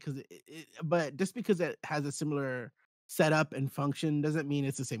say 'cause but just because it has a similar setup and function doesn't mean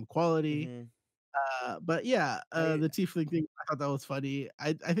it's the same quality. Mhm. But yeah, I the tiefling thing, I thought that was funny.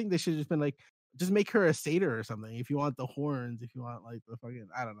 I think they should've just been like, just make her a satyr or something if you want the horns, if you want, like, the fucking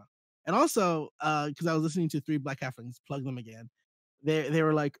I don't know. And also, because I was listening to 3 Black Halflings, plug them again. They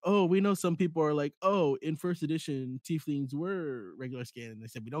were like, "Oh, we know some people are like, oh, in first edition, tieflings were regular skin." And they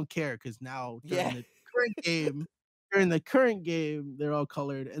said, "We don't care because now yeah. during the current game, they're all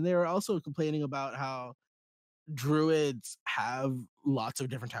colored." And they were also complaining about how druids have lots of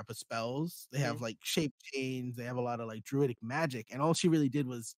different type of spells. They have Mhm. like shape chains, they have a lot of like druidic magic, and all she really did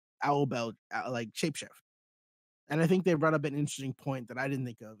was owl belt, like shapeshift. And I think they brought up an interesting point that I didn't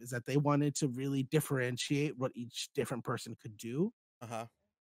think of is that they wanted to really differentiate what each different person could do. Uh-huh.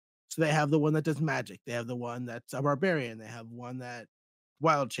 So they have the one that does magic, they have the one that's a barbarian, they have one that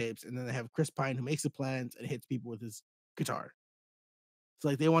wild shapes, and then they have Chris Pine who makes the plans and hits people with his guitar. So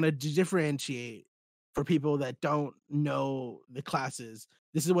like they wanted to differentiate for people that don't know the classes.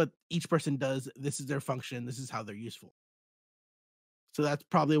 This is what each person does. This is their function. This is how they're useful. So that's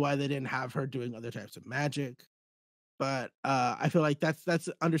probably why they didn't have her doing other types of magic. But, I feel like that's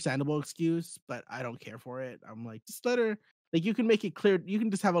an understandable excuse, but I don't care for it. I'm like, just let her like, you can make it clear you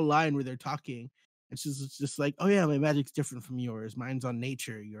can just have a line where they're talking, and she's just like, "Oh, yeah, my magic's different from yours. Mine's on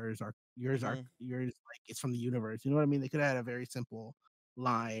nature. Mhm. yours, like, it's from the universe." You know what I mean? They coulda had a very simple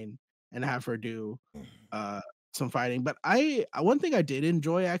line and have her do, uh, some fighting. But one thing I did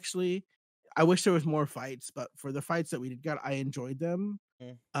enjoy, actually, I wish there was more fights, but for the fights that we did get, I enjoyed them.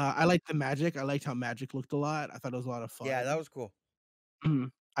 Mhm. I liked the magic. I liked how magic looked a lot. I thought it was a lot of Yeah, that fun. was cool.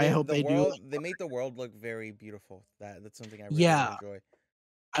 Mhm. I They hope the they do, world like they made the world look very beautiful. That's something I really did yeah, enjoy.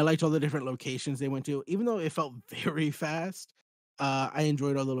 I liked all the different locations they went to, even though it felt very fast, I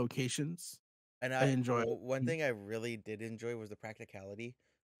enjoyed all the locations. And I enjoyed one mm, thing I really did enjoy was the practicality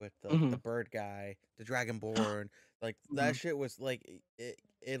with the mhm, bird guy, the dragonborn. Like that mhm. shit was like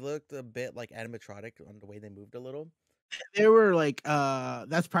it looked a bit like animatronic on the way they moved a little. They were like,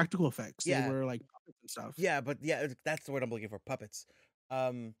 that's practical effects. They Yeah, were like puppets and stuff. yeah, but yeah, that's the word I'm looking for, puppets.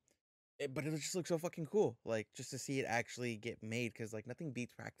 Um, but it just looks so fucking cool, like just to see it actually get made, because like nothing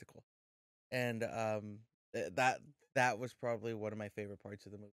beats practical. And that was probably one of my favorite parts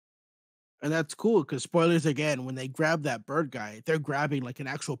of the movie. And that's cool because spoilers again, when they grab that bird guy, they're grabbing like an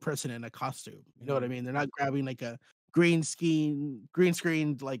actual person in a costume. You know what I Mhm. mean? They're not grabbing like a green screen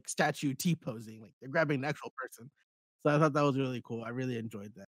like statue T posing. Like they're grabbing an actual person. So I thought that was really cool. I really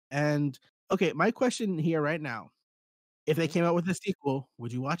enjoyed that. And okay, my question here right now: if they Mhm. came out with a sequel,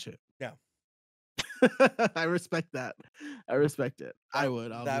 would you watch it? No. I respect that. I respect it. I That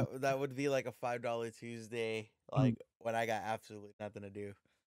would. Obviously. that would be like a $5 Tuesday, Mm. like, when I got absolutely nothing to do.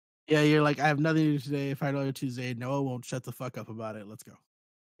 Yeah, you're like, I have nothing to do today. If I know Tuesday, Noah won't shut the fuck up about it. Let's go.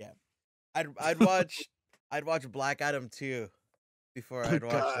 Yeah. I'd watch Black Adam 2 before Oh I'd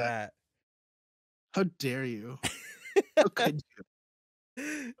watch God, that. how dare you? How could you?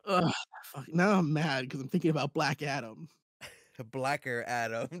 Ugh, fuck, now I'm mad because I'm thinking about Black Adam. Blacker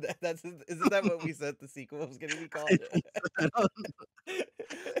Adam. That's isn't that what we said the sequel was gonna be I called? think so.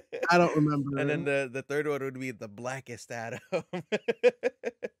 I don't And then remember. the third one would be the Blackest Adam.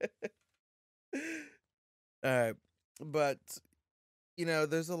 Alright. But,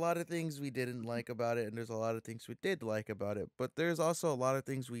 there's a lot of things we didn't like about it, and there's a lot of things we did like about it, but there's also a lot of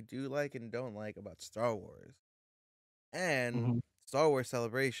things we do like and don't like about Star Wars. And Mhm. Star Wars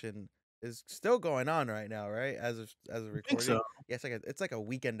Celebration is still going on right now, right? As of I think so. recording. Yeah, it's like a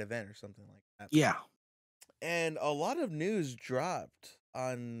weekend event or something like that. Yeah. And a lot of news dropped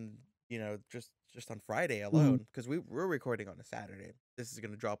on, just on Friday Mhm, alone because we're recording on a Saturday. This is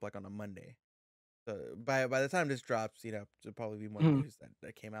gonna drop like on a Monday. So by the time this drops, there'll probably be more mhm, news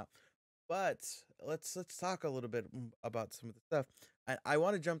that came out. But let's talk a little bit about some of the stuff. I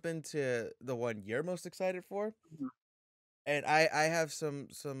want to jump into the one you're most excited for. mhm, And I have some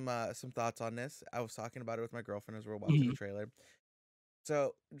thoughts on this. I was talking about it with my girlfriend as we were watching the mhm, trailer.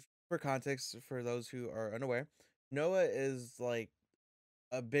 So, for context, for those who are unaware, Noah is like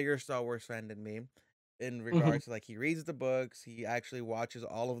a bigger Star Wars fan than me in mhm, regards to, like, he reads the books, he actually watches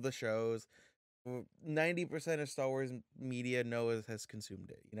all of the shows. 90% of Star Wars media Noah has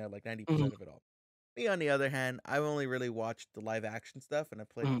consumed it, like mhm. 90% of it all. Me, on the other hand, I've only really watched the live action stuff and I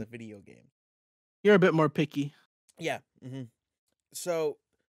played Mhm. the video game. You're a bit more picky. Yeah. So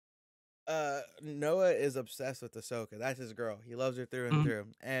Noah is obsessed with Ahsoka. That's his girl. He loves her through and Mhm,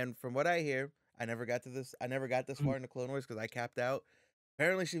 through. And from what I hear, I never got this mhm. far in the Clone Wars because I capped out.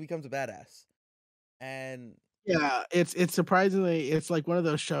 Apparently, she becomes a badass. And Yeah, it's surprisingly it's like one of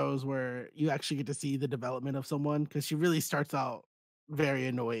those shows where you actually get to see the development of someone because she really starts out very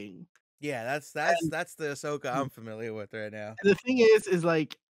annoying. yeah, that's And that's the Ahsoka mm, I'm familiar with right now. and the thing is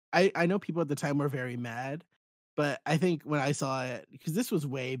like, I know people at the time were very mad, but I think when I saw it because this was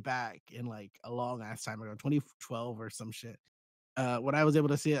way back in, like, a long ass time ago, 2012 or some shit. When I was able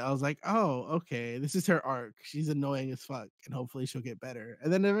to see it, I was like, "Oh, okay, this is her arc. She's annoying as fuck, and hopefully she'll get better."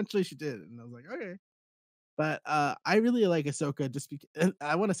 And then eventually she did, and I was like, "Okay." But, I really like Ahsoka just because. And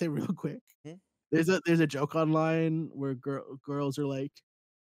I wanna say real quick, Hmm? there's a joke online where girls are like,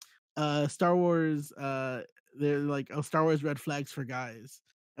 Star Wars, they're like, "Oh, Star Wars red flags for guys."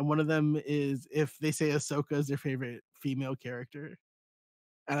 And one of them is if they say Ahsoka is their favorite female character.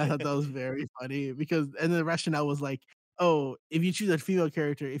 And I thought that was very funny because and the rationale was like, "Oh, if you choose a female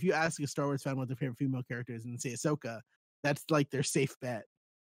character if you ask a Star Wars fan what their favorite female character is and say Ahsoka, that's like their safe bet.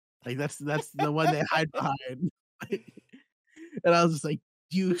 Like, that's the one they hide behind." And I was just like,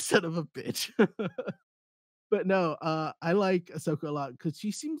 "You son of a bitch." But no, I like Ahsoka a lot because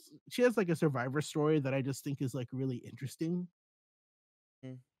she has, like, a survivor story that I just think is, like, really interesting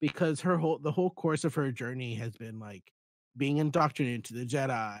Hmm. because the whole course of her journey has been, like, being indoctrinated to the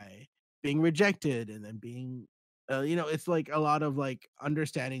Jedi, being rejected, and then being it's, like, a lot of, like,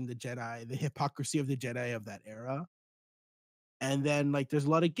 understanding the Jedi, the hypocrisy of the Jedi of that era. And then, like, there's a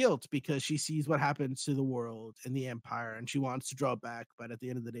lot of guilt because she sees what happens to the world and the Empire, and she wants to draw back, but at the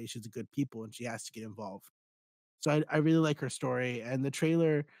end of the day, she's a good people, and she has to get involved. So I really like her story, and the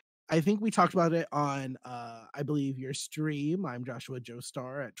trailer I think we talked about it on, I believe, your stream. I'm Joshua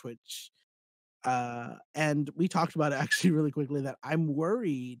Joestar at Twitch, and we talked about it actually really quickly that I'm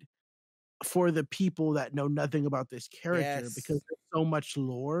worried for the people that know nothing about this character because Yes, there's so much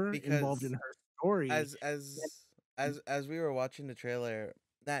lore involved in because her story. as that as as we were watching the trailer,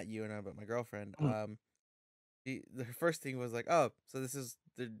 not you and I, but my girlfriend, Mhm, the first thing was like, "Oh, so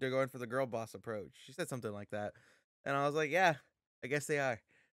they're going for the girl boss approach." She said something like that, and I was like, "Yeah, I guess they are."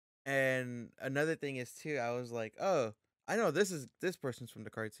 And another thing is too, I was like, "Oh, I know this person's from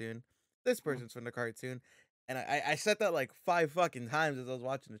the cartoon, this mhm, person's from the cartoon," and I said that like 5 fucking times as I was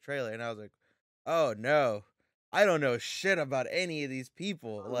watching the trailer, and I was like, "Oh no, I don't know shit about any of these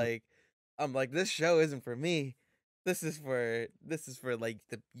people." mhm. Like, I'm like, this show isn't for me. this is for like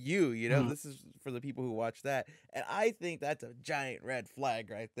you know, Mhm. this is for the people who watch that. And I think that's a giant red flag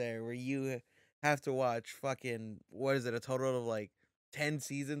right there where you have to watch fucking what is it, a total of like 10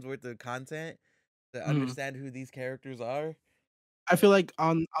 seasons worth of content to Mhm. understand who these characters are. I feel like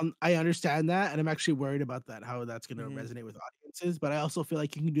on I understand that, and I'm actually worried about that, how that's gonna Mhm. resonate with audiences, but I also feel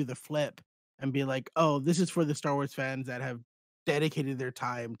like you can do the flip and be like, "Oh, this is for the Star Wars fans that have dedicated their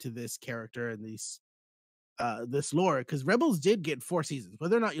time to this character and this lore." Because Rebels did get 4 seasons.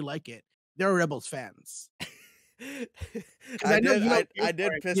 Whether or not you like it, there are Rebels fans. Because I I know did you don't care I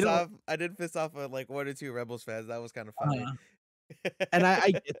for did it. You piss don't off like one or two Rebels fans. That was kind of funny. uh, and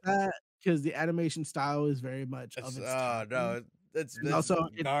I get that because the animation style is very much of It's its oh time, no, it's and this also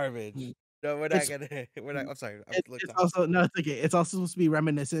garbage. mm, No, we're not it's gonna we're not. I'm sorry. Look, it's also no, it's okay. It's also supposed to be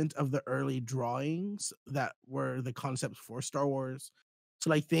reminiscent of the early drawings that were the concepts for Star Wars. So,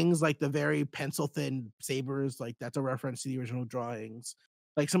 like, things like the very pencil thin sabers, like, that's a reference to the original drawings.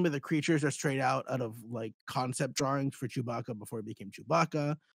 Like, some of the creatures are straight out of, like, concept drawings for Chewbacca before it became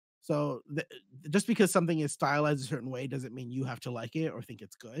Chewbacca. So, just because something is stylized a certain way doesn't mean you have to like it or think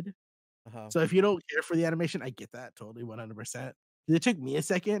it's good. uh-huh. So, if you don't care for the animation, I get that totally 100%. It took me a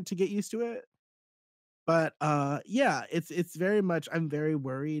second to get used to it. But, yeah, it's very much I'm very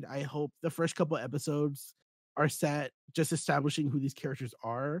worried. I hope the first couple episodes are set just establishing who these characters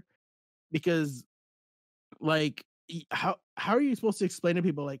are because, like, how are you supposed to explain to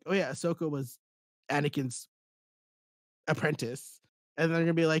people like, "Oh, yeah, Ahsoka was Anakin's apprentice," and they're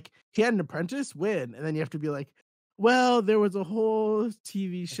gonna be like, "He had an apprentice? When?" And then you have to be like, "Well, there was a whole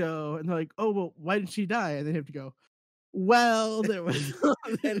TV show," and they're like, "Oh, well, why did she die?" And then you have to go, "Well, there was"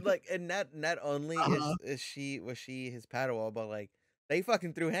 And like, and not only Uh-huh. is she was she his Padawan, but like they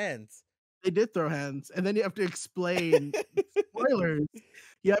fucking threw hands. They did throw hands, and then you have to explain spoilers.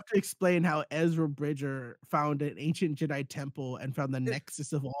 You have to explain how Ezra Bridger found an ancient Jedi temple and found the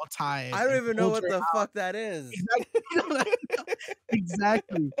nexus of all time I don't and even know pulled what her the out. fuck that is. Exactly.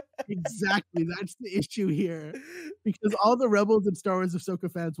 Exactly. Exactly, that's the issue here. Because all the Rebels and Star Wars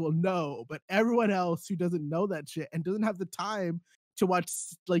Ahsoka fans will know, but everyone else who doesn't know that shit and doesn't have the time to watch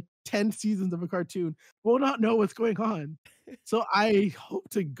like 10 seasons of a cartoon will not know what's going on. So I hope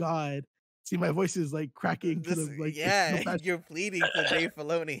to God see, my voice is, like, cracking because This of, like, no yeah, passion. you're pleading to Dave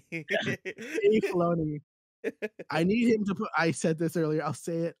Filoni. Dave Filoni. I need him to put I said this earlier, I'll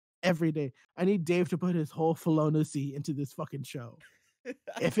say it every day. I need Dave to put his whole Filonacy into this fucking show.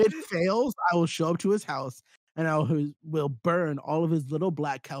 If it fails, I will show up to his house and will burn all of his little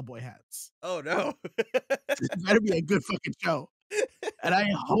black cowboy hats. Oh no. It better be a good fucking show. And I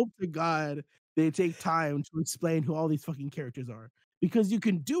hope to God they take time to explain who all these fucking characters are. Because you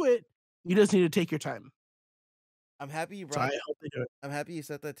can do it, you just need to take your time. I'm happy you So brought I hope they do it. I'm happy you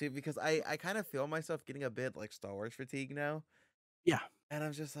said that too because I kind of feel myself getting a bit like Star Wars fatigue now. Yeah. And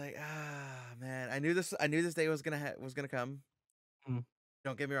I'm just like, ah, man. I knew this day was gonna come. Mhm,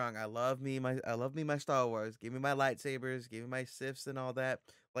 Don't get me wrong. I love me my Star Wars. Give me my lightsabers, give me my Siths and all that.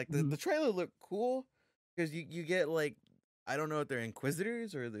 Like mhm, the trailer looked cool because you get like I don't know if they're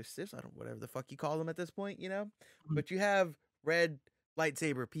Inquisitors or they're Siths. I don't whatever the fuck you call them at this point, you know. mhm, But you have red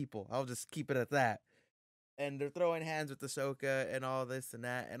lightsaber people. I'll just keep it at that. And they're throwing hands with Ahsoka and all this and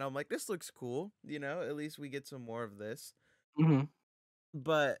that. And I'm like, this looks cool. You know, at least we get some more of this. mhm.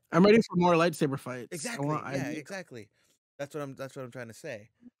 But I'm ready for more lightsaber fights. exactly, I yeah, need exactly. That's what I'm trying to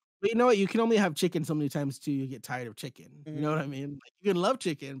say. but you know what? You can only have chicken so many times too you get tired of chicken. You know Hmm. what I mean? Like, you can love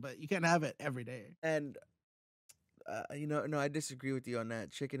chicken, but you can't have it every day. And you know, no, I disagree with you on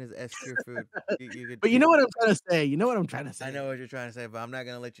that. Chicken is S tier food. But you know what I'm trying to say, you know what I'm trying to I know say. what you're trying to say, but I'm not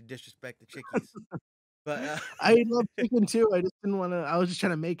gonna let you disrespect the chickies. But I love chicken too, I just didn't wanna I was just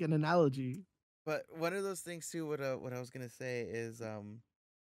trying to make an analogy. but one of those things too. What I was gonna say is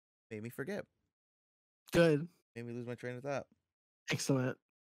made me forget, Good. made me lose my train of thought. Excellent.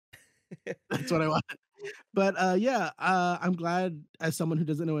 That's what I want. But, yeah, I'm glad as someone who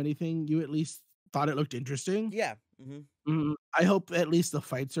doesn't know anything, you at least thought it looked interesting. Yeah. Hmm. I hope at least the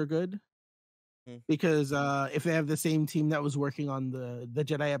fights are good because, if they have the same team that was working on the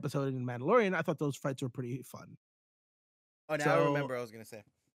Jedi episode in Mandalorian, I thought those fights were pretty fun. Oh, now I So remember what I was gonna say.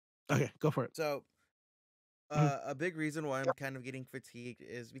 okay, go for it. So Mhm. a big reason why I'm kind of getting fatigued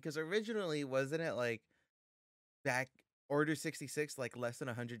is because originally wasn't it like back Order 66 like less than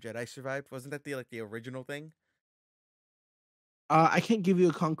 100 Jedi survived? Wasn't that the like the original thing? I can't give you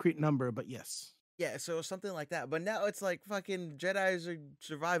a concrete number, but yes. Yeah, so something like that. But now it's like fucking Jedi's are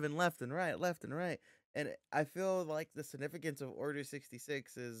surviving left and right, left and right. And I feel like the significance of Order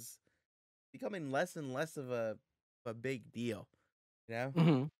 66 is becoming less and less of a big deal, you know?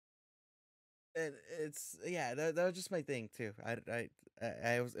 Mhm. And it's yeah, that was just my thing too.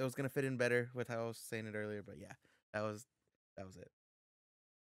 I was it was gonna fit in better with how I was saying it earlier, but yeah, that was that was it.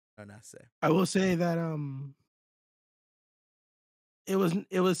 I not say. I will say that it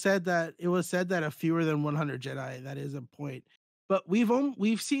was said that a fewer than 100 Jedi, that is a point. But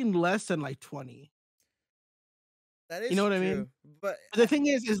we've seen less than like 20. That You know is what I mean? true, but But the thing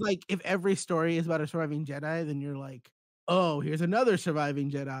is like if every story is about a surviving Jedi, then you're like, oh, here's another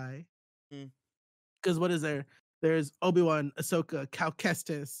surviving Jedi. mm, Because what is there? There's Obi-Wan, Ahsoka, Cal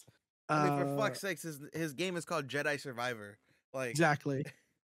Kestis. I mean, for Uh, fuck's sakes, his game is called Jedi Survivor. Like, exactly.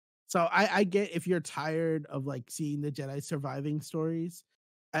 So I get if you're tired of like seeing the Jedi surviving stories,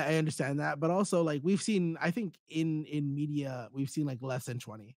 I understand that. But also like we've seen, I think in media we've seen like less than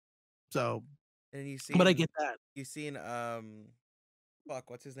 20. So, and but I get that. you've seen fuck,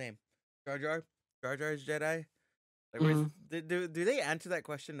 what's his name? Jar Jar, Jar Jar's Jedi. Like, where's Mhm. do they answer that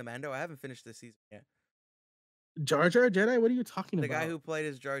question to Mando? I haven't finished this season yet. Jar Jar Jedi. What are you talking The guy about? who played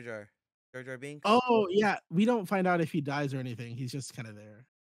as Jar Jar, Jar Jar Binks. Oh yeah, we don't find out if he dies or anything. He's just kind of there.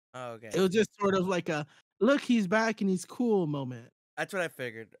 Oh, It okay, was just sort of like a look, he's back and he's cool moment. that's what I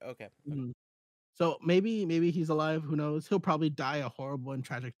figured. Okay, okay. Mhm. So maybe he's alive. Who knows? He'll probably die a horrible and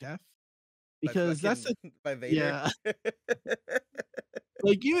tragic death By because that's fucking the by Vader. yeah.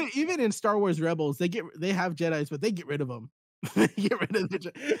 Like even in Star Wars Rebels, they have Jedi's, but they get rid of them. They get rid of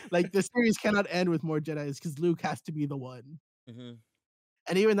like the series cannot end with more Jedi's because Luke has to be the one. hmm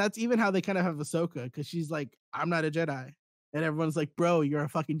And even that's even how they kind of have Ahsoka because she's like, I'm not a Jedi, and everyone's like, Bro, you're a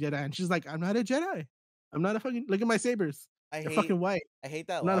fucking Jedi, and she's like, I'm not a Jedi. I'm not a fucking look at my sabers. I They're hate fucking white. I hate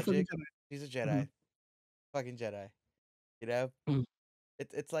that I'm not a fucking logic. Jedi. He's a Mhm, Jedi, fucking Jedi. You know, mhm.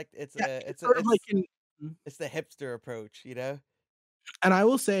 it's like Yeah, it's sort of like in. it's the hipster approach. You know. And I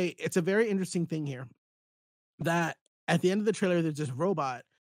will say it's a very interesting thing here that at the end of the trailer, there's this robot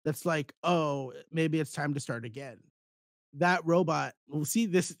that's like, oh, maybe it's time to start again. That robot, we'll see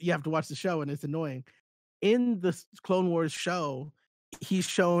this. You have to watch the show, and it's annoying. In the Clone Wars show, he's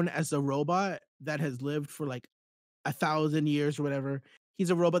shown as a robot that has lived for like 1,000 years or whatever.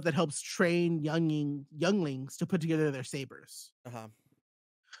 He's a robot that helps train younglings to put together their sabers. Uh huh.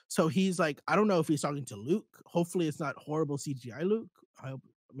 So he's like, I don't know if he's talking to Luke. Hopefully, it's not horrible CGI Luke. I hope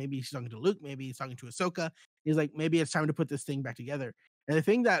maybe he's talking to Luke. Maybe he's talking to Ahsoka. He's like, maybe it's time to put this thing back together. And the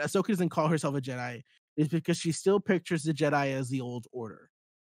thing that Ahsoka doesn't call herself a Jedi is because she still pictures the Jedi as the old order.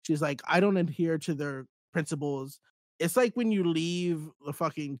 She's like, I don't adhere to their principles. It's like when you leave the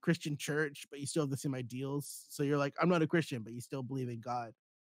fucking Christian church, but you still have the same ideals. So you're like, I'm not a Christian, but you still believe in God.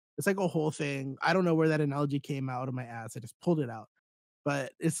 It's like a whole thing. I don't know where that analogy came out of my ass. I just pulled it out.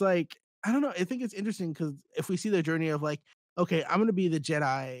 But it's like, I don't know. I think it's interesting because if we see the journey of like, okay, I'm gonna be the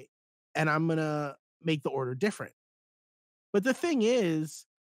Jedi and I'm gonna make the order different. But the thing is,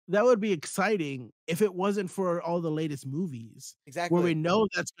 that would be exciting if it wasn't for all the latest movies where we Exactly. know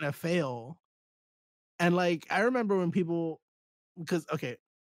that's gonna fail. And like, I remember when people, because okay,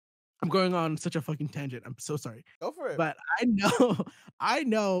 I'm going on such a fucking tangent. I'm so sorry. Go for it. But I know, I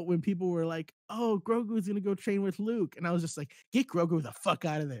know when people were like, "Oh, Grogu's gonna go train with Luke," and I was just like, "Get Grogu the fuck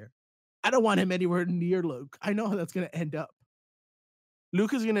out of there! I don't want him anywhere near Luke. I know how that's gonna end up.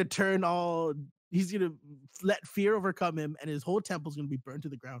 Luke is gonna turn all. He's gonna let fear overcome him, and his whole temple's gonna be burned to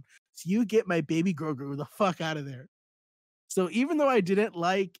the ground. So you get my baby Grogu the fuck out of there." So even though I didn't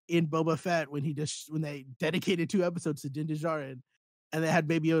like in Boba Fett when they dedicated 2 episodes to Din Djarin and they had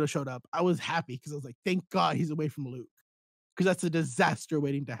Baby Yoda showed up, I was happy because I was like, "Thank God he's away from Luke," because that's a disaster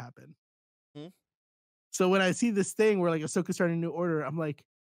waiting to happen. Hmm? So when I see this thing where like Ahsoka's starting a new order, I'm like,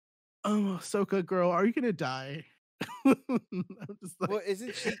 "Oh, Ahsoka girl, are you gonna die?" I'm just like, Well,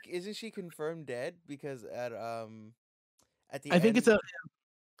 isn't she confirmed dead? Because at the I think end, it's a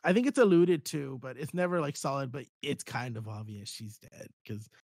I think it's alluded to, but it's never like solid, but it's kind of obvious she's dead because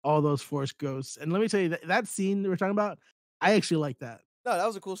all those force ghosts. And let me tell you that scene that we're talking about, I actually like that. no, that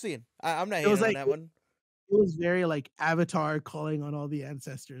was a cool scene. I'm not It was hating on like that one. it was very like Avatar calling on all the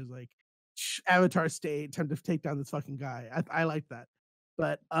ancestors, like Avatar state, time to take down this fucking guy. I like that.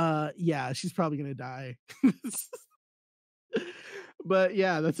 But yeah, she's probably gonna die. But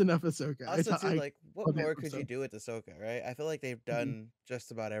yeah, that's enough Ahsoka. Also, too, I like, what love more could you Ahsoka. do with Ahsoka, right? I feel like they've Mhm. done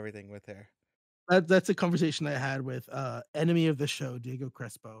just about everything with her. That's a conversation I had with enemy of the show, Diego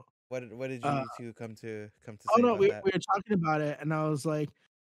Crespo. What did Uh you two come to oh say no, about that? we were talking about it and I was like,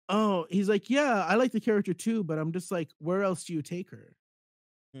 "Oh," he's like, "Yeah, I like the character too, but I'm just like, where else do you take her?"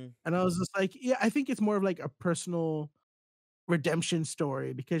 Hmm. And I was just like, "Yeah, I think it's more of like a personal redemption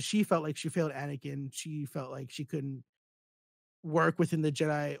story because she felt like she failed Anakin. She felt like she couldn't work within the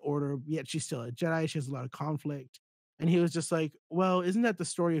Jedi Order, yet she's still a Jedi. She has a lot of conflict." And he was just like, "Well, isn't that the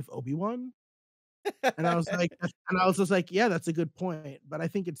story of Obi-Wan?" And I was like and I was just like, "Yeah, that's a good point." But I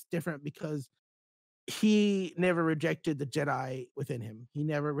think it's different because he never rejected the Jedi within him. He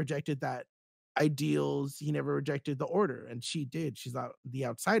never rejected that ideals. He never rejected the order, and she did. She's out the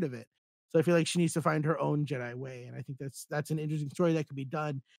outside of it. So I feel like she needs to find her own Jedi way, and I think that's an interesting story that could be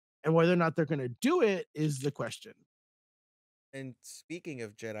done. And whether or not they're gonna do it is the question. And speaking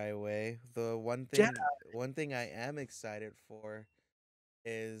of Jedi Way, the Jedi. one thing I am excited for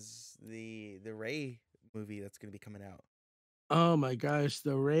is the Rey movie that's gonna be coming out. Oh my gosh,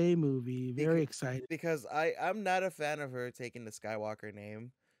 the Rey movie. Very Because excited. because I'm not a fan of her taking the Skywalker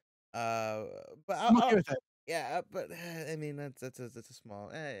name. Uh, but I'm okay I'll with that. yeah, but I mean that's a small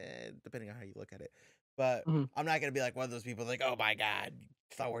depending on how you look at it. But Mhm. I'm not gonna be like one of those people like, oh my god,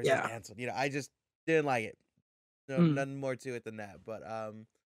 Star Wars is Yeah. canceled. I just didn't like it. No, Mhm. nothing more to it than that. But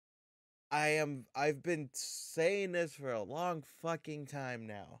I've been saying this for a long fucking time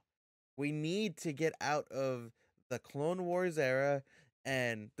now. We need to get out of the Clone Wars era,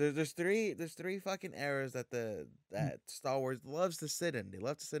 and there's three fucking eras Mhm. that Star Wars loves to sit in. They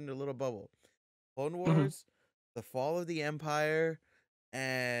love to sit in a little bubble. Clone Mhm. Wars, the fall of the Empire,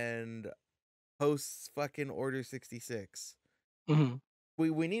 and post fucking Order 66. Mhm.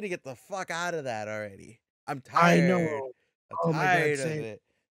 We need to get the fuck out of that already. I'm I tired. know. I'm Oh my god, tired of same. it.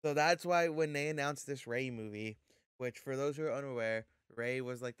 So that's why when they announced this Ray movie, which for those who are unaware, Ray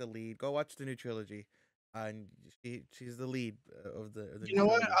was like the lead. Go watch the new trilogy. And she's the lead of the You new know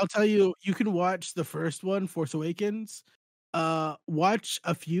what? trilogy. I'll tell you, you can watch the first one, Force Awakens. Watch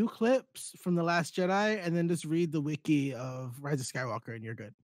a few clips from The Last Jedi, and then just read the wiki of Rise of Skywalker, and you're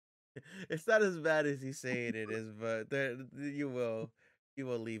good. It's not as bad as you say it is, but you will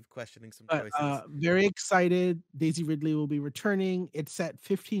leave questioning some But, choices. very excited. Daisy Ridley will be returning. It's set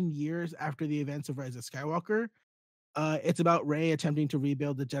 15 years after the events of Rise of Skywalker. It's about Rey attempting to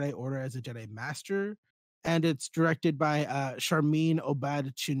rebuild the Jedi Order as a Jedi Master, and it's directed by, Sharmeen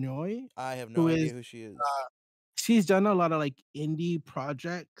Obaid-Chinoy, I have no who idea is who she is. she's done a lot of, like, indie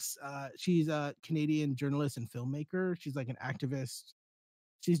projects. She's a Canadian journalist and filmmaker. She's, like, an activist.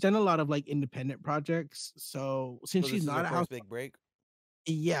 She's done a lot of, like, independent projects. So, since So she's this is not her a first household. big break.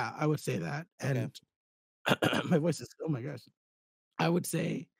 Yeah, I would say that, Okay. and my voice is oh my gosh. I would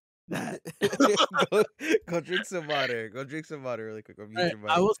say that go go drink some water. Go drink some water really quick or mute your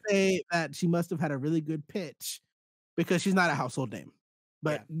I mic. will say that she must have had a really good pitch because she's not a household name.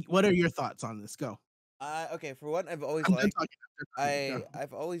 But Yeah. what are your thoughts on this? Go. Okay, for one, I'm done talking after talking. Go.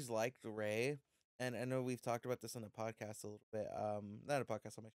 I've always liked Ray, and I know we've talked about this on the podcast a little bit. Not a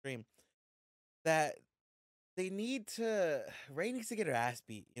podcast on my stream. That they need to Ray needs to get her ass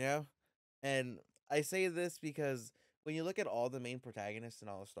beat, you know? And I say this because when you look at all the main protagonists in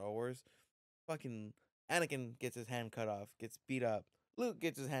all of Star Wars, fucking Anakin gets his hand cut off, gets beat up. Luke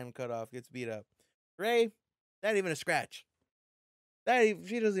gets his hand cut off, gets beat up. Ray, not even a scratch.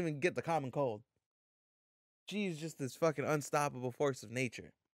 She doesn't even get the common cold. She's just this fucking unstoppable force of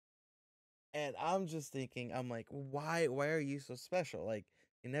nature. And I'm just thinking, I'm like, why are you so special? Like,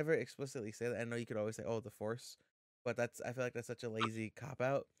 you never explicitly say that. I know you could always say, oh, the force, but I feel like that's such a lazy cop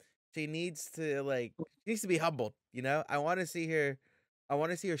out. She needs to she needs to be humbled, you know? I want to see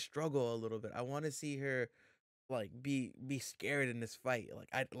her struggle a little bit. I want to see her be scared in this fight.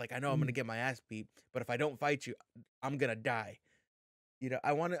 I know I'm gonna Mhm. get my ass beat, but if I don't fight you, I'm gonna die.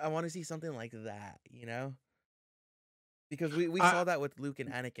 I want to see something like that, you know? Because we I saw that with Luke and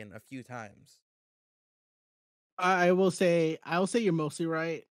Anakin a few times. I will say you're mostly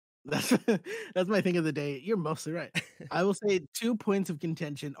right. That's that's my thing of the day. You're mostly right. I will say 2 points of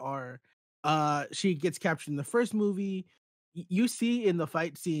contention are, she gets captured in the first movie. You see in the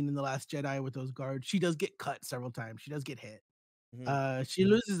fight scene in The Last Jedi with those guards, she does get cut several times. She does get hit. Mhm. She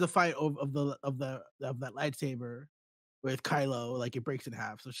loses the fight of that lightsaber with Kylo, like, it breaks in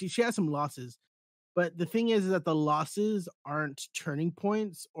half. So she has some losses, but the thing is that the losses aren't turning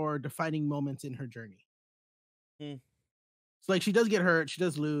points or defining moments in her journey. Mm, So, like, she does get hurt, she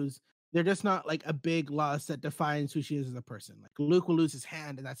does lose. They're just not, like, a big loss that defines who she is as a person. Like, Luke will lose his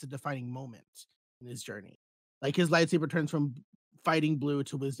hand, and that's a defining moment in his journey. Like, his lightsaber turns from fighting blue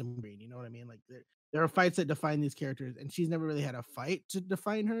to wisdom green, you know what I mean? Like, there are fights that define these characters, and she's never really had a fight to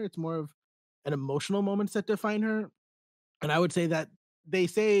define her. It's more of an emotional moments that define her. And I would say that they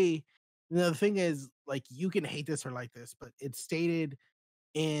say the thing is, like, you can hate this or like this, but it's stated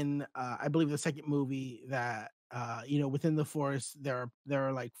in, I believe the second movie that, within the Force, there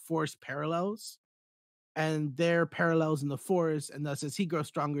are, like, Force parallels, and they're parallels in the Force, and thus, as he grows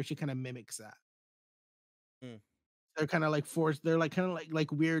stronger, she kinda mimics that. mm. They're kinda like Force they're, like, kinda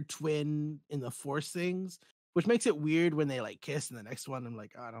like weird twin in the Force things, which makes it weird when they like kiss in the next one. I'm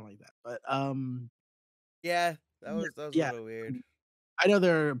like, oh, I don't like that. But Yeah, yeah, that was a yeah. little weird. I know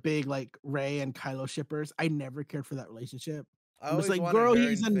they're big like Ray and Kylo shippers. I never cared for that relationship. I I'm just always like, wanted girl, her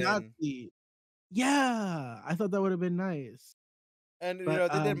he's and a Finn. Nazi. Yeah, I thought that would have been nice. And But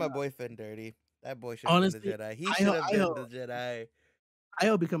they did my boy Finn dirty. That boy should have been the honestly, Jedi. He I should hope, have I been hope the Jedi. I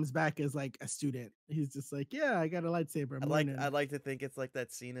hope he comes back as like a student. He's just like, yeah, I got a lightsaber. I'm learning. I'd like to think it's like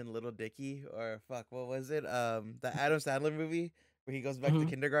that scene in Little Dicky, or fuck, what was it? The Adam Sandler movie where he goes back to Mhm,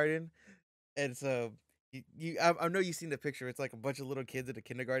 kindergarten. And so I know you've seen the picture. It's like a bunch of little kids in a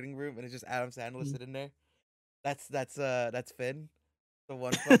kindergarten room, and it's just Adam Sandler mhm. sitting there. That's Finn, the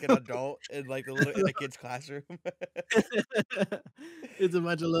one fucking adult in like in a kid's classroom. It's a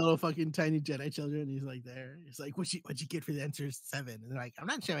bunch of little fucking tiny Jedi children. He's like there. He's like, what'd you get for the answer 7? And they're like, I'm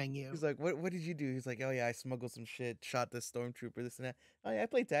not showing you. He's like, what did you do? He's like, oh yeah, I smuggled some shit, shot this stormtrooper, this and that. Oh yeah, I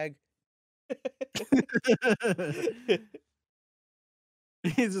played tag.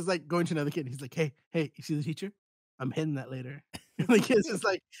 He's just like going to another kid. He's like, hey, you see the teacher? I'm hitting that later.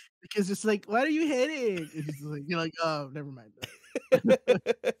 The kid's just like, what are you hitting? And he's just like, you're like, oh, never mind.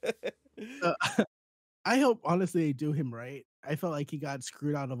 Uh, I hope honestly they do him right. I felt like he got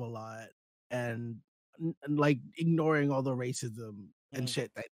screwed out of a lot and, like ignoring all the racism and Mhm.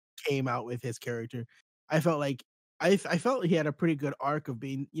 shit that came out with his character. I felt like I felt he had a pretty good arc of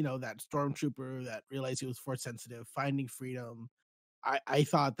being, that stormtrooper that realized he was force sensitive, finding freedom. I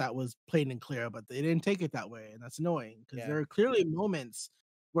thought that was plain and clear, but they didn't take it that way, and that's annoying because Yeah, there are clearly moments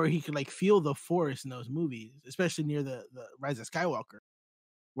where he could like feel the force in those movies, especially near the Rise of Skywalker,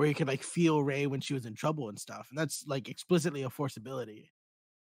 where he could like feel Rey when she was in trouble and stuff, and that's like explicitly a force ability.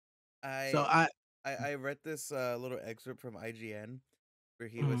 So I I I read this little excerpt from IGN where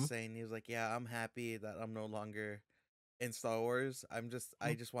he was Mhm, saying, he was like, yeah, I'm happy that I'm no longer in Star Wars. I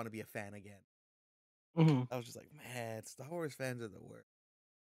mhm, just want to be a fan again. mhm, I was just like, man, Star Wars fans are the worst.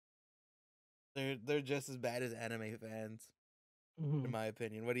 They're just as bad as anime fans, in mhm. my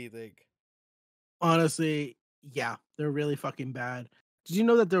opinion. What do you think? Honestly, yeah, they're really fucking bad. Did you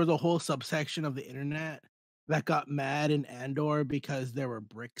know that there was a whole subsection of the internet that got mad in Andor because there were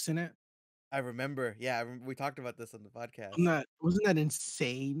bricks in it? I remember, yeah, we talked about this on the I'm podcast. not wasn't that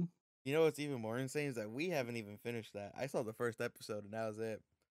insane? You know what's even more insane is that we haven't even finished that. I saw the first episode and that was it.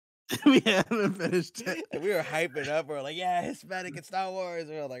 We haven't finished it. And we were hyping up. We are like, yeah, Hispanic in Star Wars.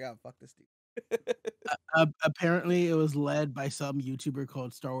 We were like, oh, fuck this dude. Apparently, it was led by some YouTuber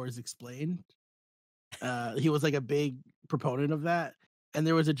called Star Wars Explained. He was like a big proponent of that, and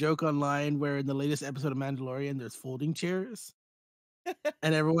there was a joke online where in the latest episode of Mandalorian, there's folding chairs,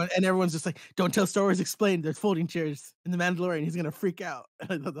 and everyone's just like, "Don't tell Star Wars Explained, there's folding chairs in the Mandalorian. He's gonna freak out."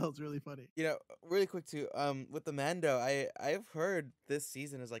 I thought that was really funny. You know, really quick too. With the Mando, I've heard this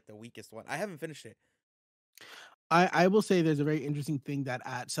season is like the weakest one. I haven't finished it. I will say there's a very interesting thing that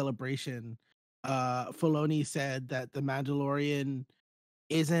at Celebration, Filoni said that the Mandalorian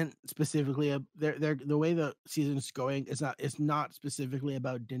isn't specifically a they're the way the season's going, it's not specifically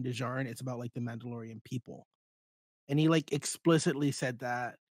about Din Djarin, it's about, like, the Mandalorian people, and he, like, explicitly said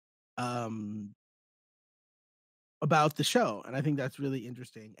that, um, about the show, and I think that's really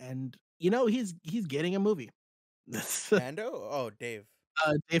interesting, and, he's getting a movie. Mando? Oh, Dave.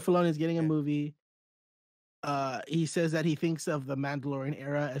 Dave Filoni is getting a Okay. movie. He says that he thinks of the Mandalorian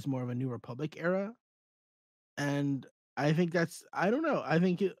era as more of a New Republic era, and I think that's I don't know. I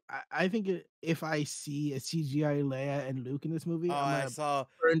think if I see a CGI Leia and Luke in this Oh, movie, I'm gonna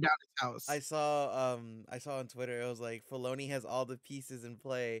burn down his house. I saw on Twitter. It was like Filoni has all the pieces in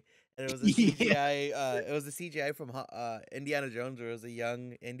play, and it was a Yeah. CGI. It was a CGI from Indiana Jones, where it was a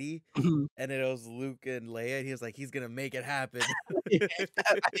young Indy, Mhm. and it was Luke and Leia. And he was like, he's gonna make it happen. I hate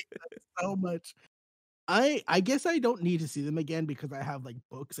that so much. I guess I don't need to see them again because I have, like,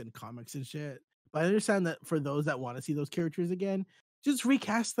 books and comics and shit, but I understand that for those that wanna see those characters again, just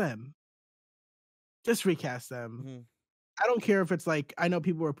recast them. Just recast them. Mhm. I don't care if it's like I know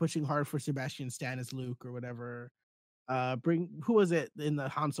people were pushing hard for Sebastian Stan as Luke or whatever. Bring who was it in the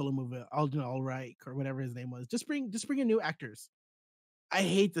Han Solo movie? Alden Ehrenreich or whatever his name was. Just bring in new actors. I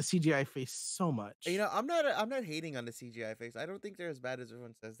hate the CGI face so You much. know, I'm not hating on the CGI face. I don't think they're as bad as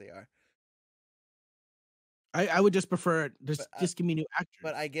everyone says they are. I would just prefer it But just give me new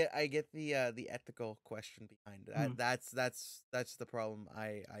but actors. I get the ethical question behind it. Mhm, That's the problem.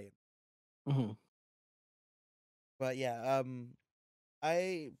 I mhm, But yeah,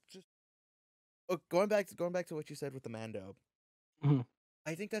 I just going back to what you said with the Mando. mhm.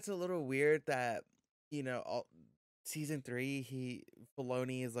 I think that's a little weird that, season 3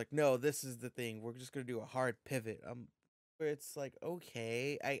 Filoni is like, no, this is the thing. We're just gonna do a hard pivot. Where it's like,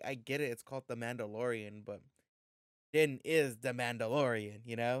 okay, I get it. It's called the Mandalorian, but Din is the Mandalorian,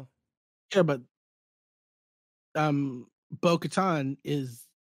 you know? Yeah, but Bo-Katan is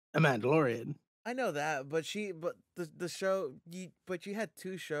a Mandalorian. I know that, but the show you had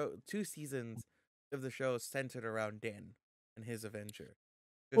two seasons of the show centered around Din and his adventure.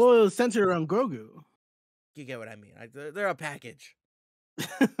 Just Well, it was centered around Grogu. you get what I mean. They're a package.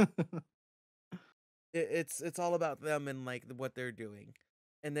 It's all about them and like what they're doing,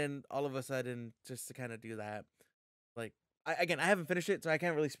 and then all of a sudden, just to kind of do that, like I haven't finished it, so I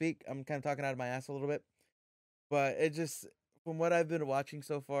can't really speak. I'm kind of talking out of my ass a little bit, but it just from what I've been watching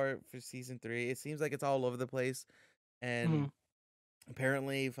so far for season 3, it seems like it's all over the place, and Mhm.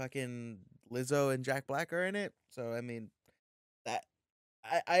 apparently fucking Lizzo and Jack Black are in it. So I mean that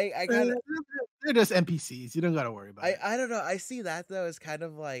I Eh, kind of they're just NPCs. You don't gotta worry about it. I don't know. I see that though as kind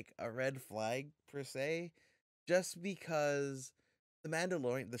of like a red flag per se, just because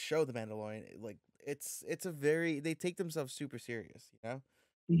the show The Mandalorian, like it's a very they take themselves super serious, you know?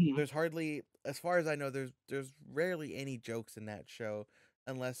 Mhm. There's hardly as far as I know, there's rarely any jokes in that show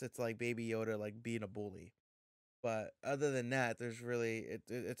unless it's like Baby Yoda like being a bully. But other than that, there's really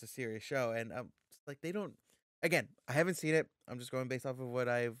it's a serious show and like they don't again, I haven't seen it. I'm just going based off of what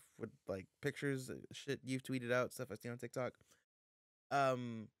I've with like pictures, shit you've tweeted out, stuff I've seen on TikTok.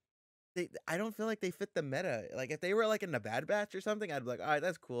 Um I don't feel like they fit the meta. Like if they were like in the Bad Batch or something, I'd be like, all right,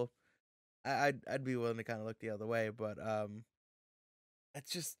 that's cool. I'd be willing to kind of look the other way, but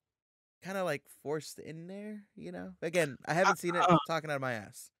it's just kind of like forced in there, you know. Again, I haven't seen it. Uh, Talking out of my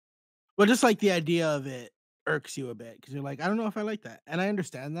ass. well, just like the idea of it irks you a bit because you're like, I don't know if I like that, and I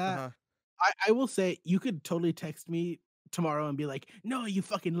understand Uh that. huh. I will say you could totally text me tomorrow and be like, "No, you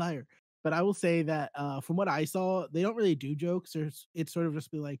fucking liar." But I will say that from what I saw, they don't really do jokes. Or it's sort of just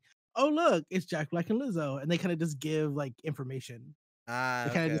be like, "Oh, look, it's Jack Black and Lizzo," and they kind of just give like information. They Ah,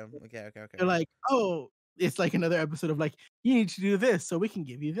 kind of okay, just they're okay. like, "Oh, it's like another episode of like you need to do this, so we can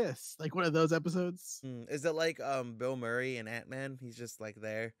give you this." Like one of those episodes. Is it like Bill Murray and Ant Man? He's just like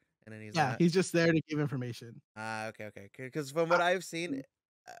there, and then he's Yeah, not. he's just there to give information. Ah, okay. Because from Uh, what I've seen,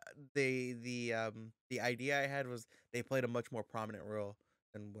 uh, the idea I had was they played a much more prominent role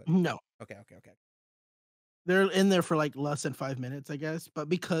than what. no, Okay. they're in there for like less than 5 minutes, I guess. But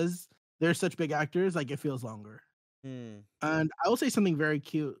because they're such big actors, like it feels longer. Hmm. And I will say something very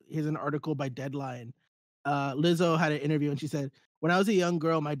cute. Here's an article by Deadline. Lizzo had an interview and she said, "When I was a young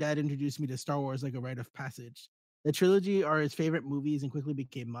girl, my dad introduced me to Star Wars like a rite of passage. The trilogy are his favorite movies and quickly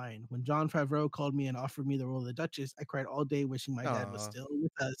became mine. When Jon Favreau called me and offered me the role of the Duchess, I cried all day wishing my dad was Aw. still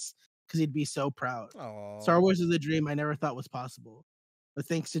with us because he'd be so proud. Aw. Star Wars is a dream I never thought was possible. But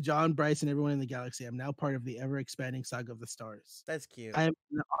thanks to John, Bryce, and everyone in the galaxy, I'm now part of the ever expanding saga of the stars. That's cute. I am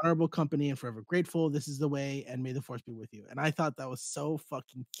in honorable company and forever grateful. This is the way, and may the force be with you." And I thought that was so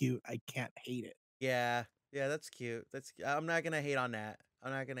fucking cute. I can't hate it. Yeah. Yeah, that's cute. I'm not gonna hate on that.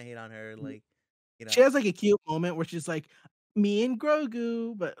 I'm not gonna hate on her, Mm. like, you She know. has like a cute moment where she's like, "Me and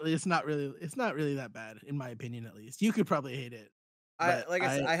Grogu," but it's not really that bad in my opinion. At least you could probably hate it, I but like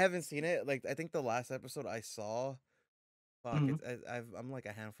I I said, I haven't seen it. Like I think the last episode I saw, fuck, mhm, I'm like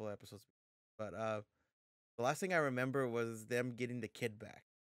a handful of episodes, but the last thing I remember was them getting the kid back.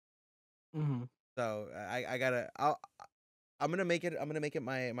 mhm. So I gotta I'm gonna make it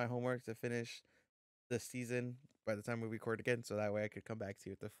my homework to finish the season by the time we record again, so that way I could come back to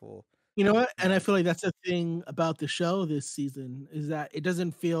you with the full You know what? And I feel analysis. like that's the thing about the show this season is that it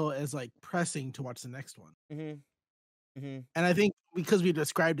doesn't feel as like pressing to watch the next one. Mhm. Mhm. And I think because we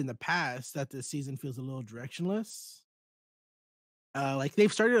described in the past that this season feels a little directionless. Like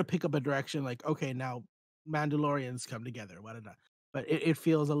they've started to pick up a direction, like, okay, now Mandalorians come together, what but it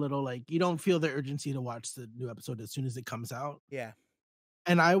feels a little like you don't feel the urgency to watch the new episode as soon as it comes out. Yeah.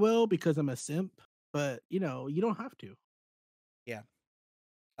 And I will because I'm a simp, but you don't have to. Yeah.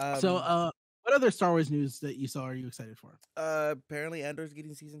 So Um what other Star Wars news that you saw are you excited for? apparently Andor's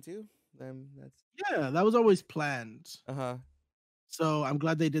getting season 2. That's Yeah, that was always planned. uh-huh. So I'm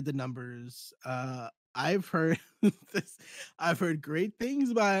glad they did the numbers. I've heard this, I've heard great things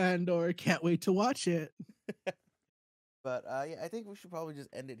about Andor. Can't wait to watch it. But yeah, I think we should probably just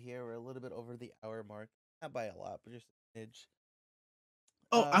end it here. We're a little bit over the hour mark. Not by a lot, but just a smidge.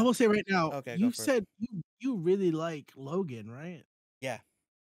 Oh, I will say right now, Okay, go you for it. said you really like Logan, right? Yeah.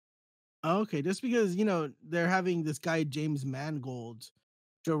 Okay, just because, they're having this guy James Mangold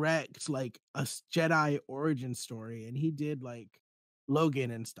direct like a Jedi origin story and he did like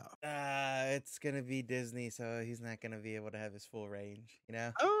Logan and stuff. It's gonna be Disney, so he's not gonna be able to have his full range, you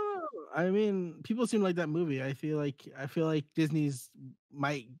know? Oh, I mean, people seem like that movie. I feel like Disney's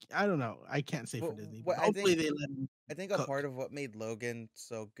might I don't know. I can't say for What Disney, what but hopefully they let him I think a cook. part of what made Logan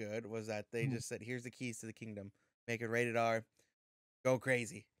so good was that they Mhm. just said, "Here's the keys to the kingdom." make it rated R, go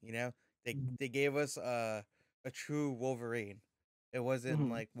crazy. You know, they gave us a true Wolverine. It wasn't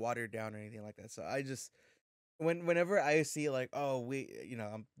Mm-hmm. like watered down or anything like that. So I just whenever I see like, oh,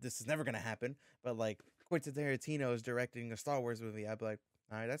 this is never gonna happen, but like Quentin Tarantino is directing a Star Wars movie, I'd be like,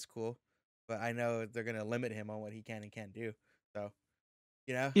 all right, that's cool, but I know they're gonna limit him on what he can and can't do. So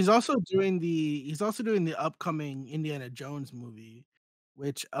you know, He's also doing the upcoming Indiana Jones movie,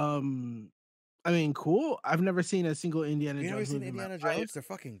 which I mean, cool. I've never seen a single Indiana you never Jones seen movie in my Indiana life. Jones? They're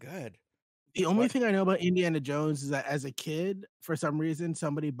fucking good. The only What? thing I know about Indiana Jones is that as a kid, for some reason,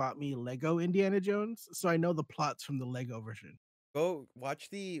 somebody bought me Lego Indiana Jones, so I know the plots from the Lego version. Go watch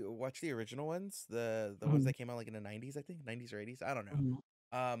the original ones, the ones Mhm, that came out like in the 90s, I think 90s or 80s. I don't know.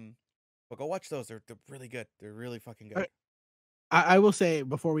 mhm. But go watch those. They're really good. They're really fucking I good. I will say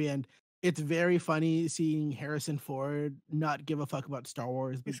before we end, it's very funny seeing Harrison Ford not give a fuck about Star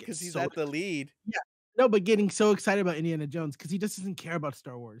Wars, but It's get because he's so at the lead. yeah. No, but getting so excited about Indiana Jones because he just doesn't care about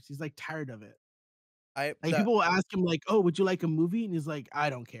Star Wars. He's, like, tired of it. I Like, the people will ask him, like, "Oh, would you like a movie?" And he's like, "I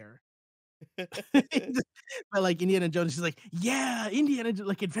don't care." But, like, Indiana Jones, he's like, "Yeah,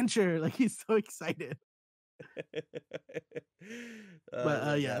 like, adventure." Like, he's so excited. But, Oh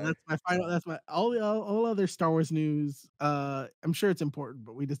my yeah, god. that's my all other Star Wars news, I'm sure it's important,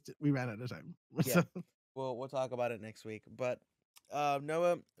 but we ran out of time. Yeah. So Well, we'll talk about it next week. But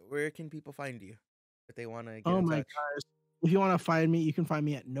Noah, where can people find you if they want to get oh in my touch? gosh. If you wanna find me, you can find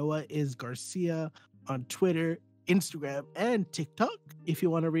me at Noah is Garcia on Twitter, Instagram, and TikTok. If you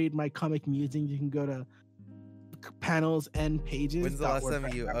wanna read my comic musings, you can go to panels and When's the last time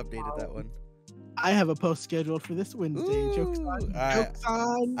you updated that pages.wordpress.com. one? I have a post scheduled for this Wednesday. Ooh, Jokes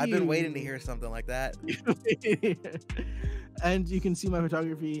on I've been waiting to you. hear something like that. And you can see my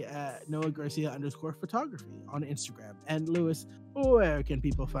photography at Noah Garcia _photography on Instagram. And Lewis, where can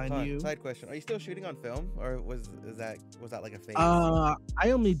people find Hold on, you? side question: are you still shooting on film, or was that like a phase? I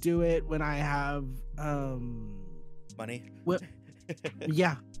only do it when I have Money. well,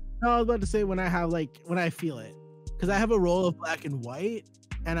 yeah. No, I was about to say when I feel it. Because I have a roll of black and white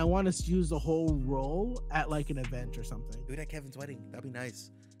and I want to use the whole roll at like an event or something. Do it at Kevin's wedding. That'd be nice.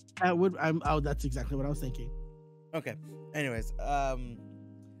 That's exactly what I was thinking. Okay. Anyways,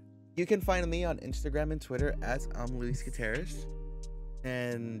 you can find me on Instagram and Twitter as I'm Luis Gutierrez.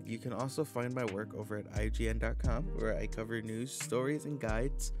 And you can also find my work over at IGN.com, where I cover news, stories, and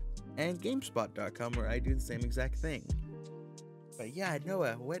guides, and GameSpot.com, where I do the same exact thing. But yeah,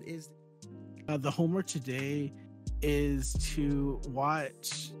 Noah, what is... The homework today is to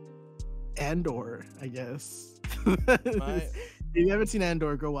watch Andor, I guess. If you haven't seen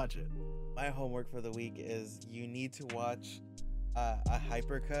Andor, go watch it. My homework for the week is you need to watch a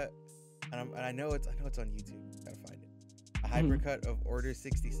hypercut, and I know it's on YouTube. Gotta find it. A hypercut of Order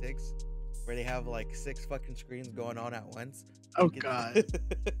 66, where they have like 6 fucking screens going on at once. Oh god.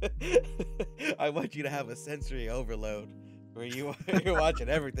 I want you to have a sensory overload where you're watching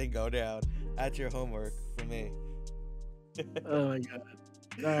everything go down. That's your homework for me. Oh my god.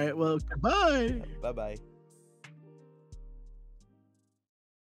 All right, well, goodbye. Bye bye.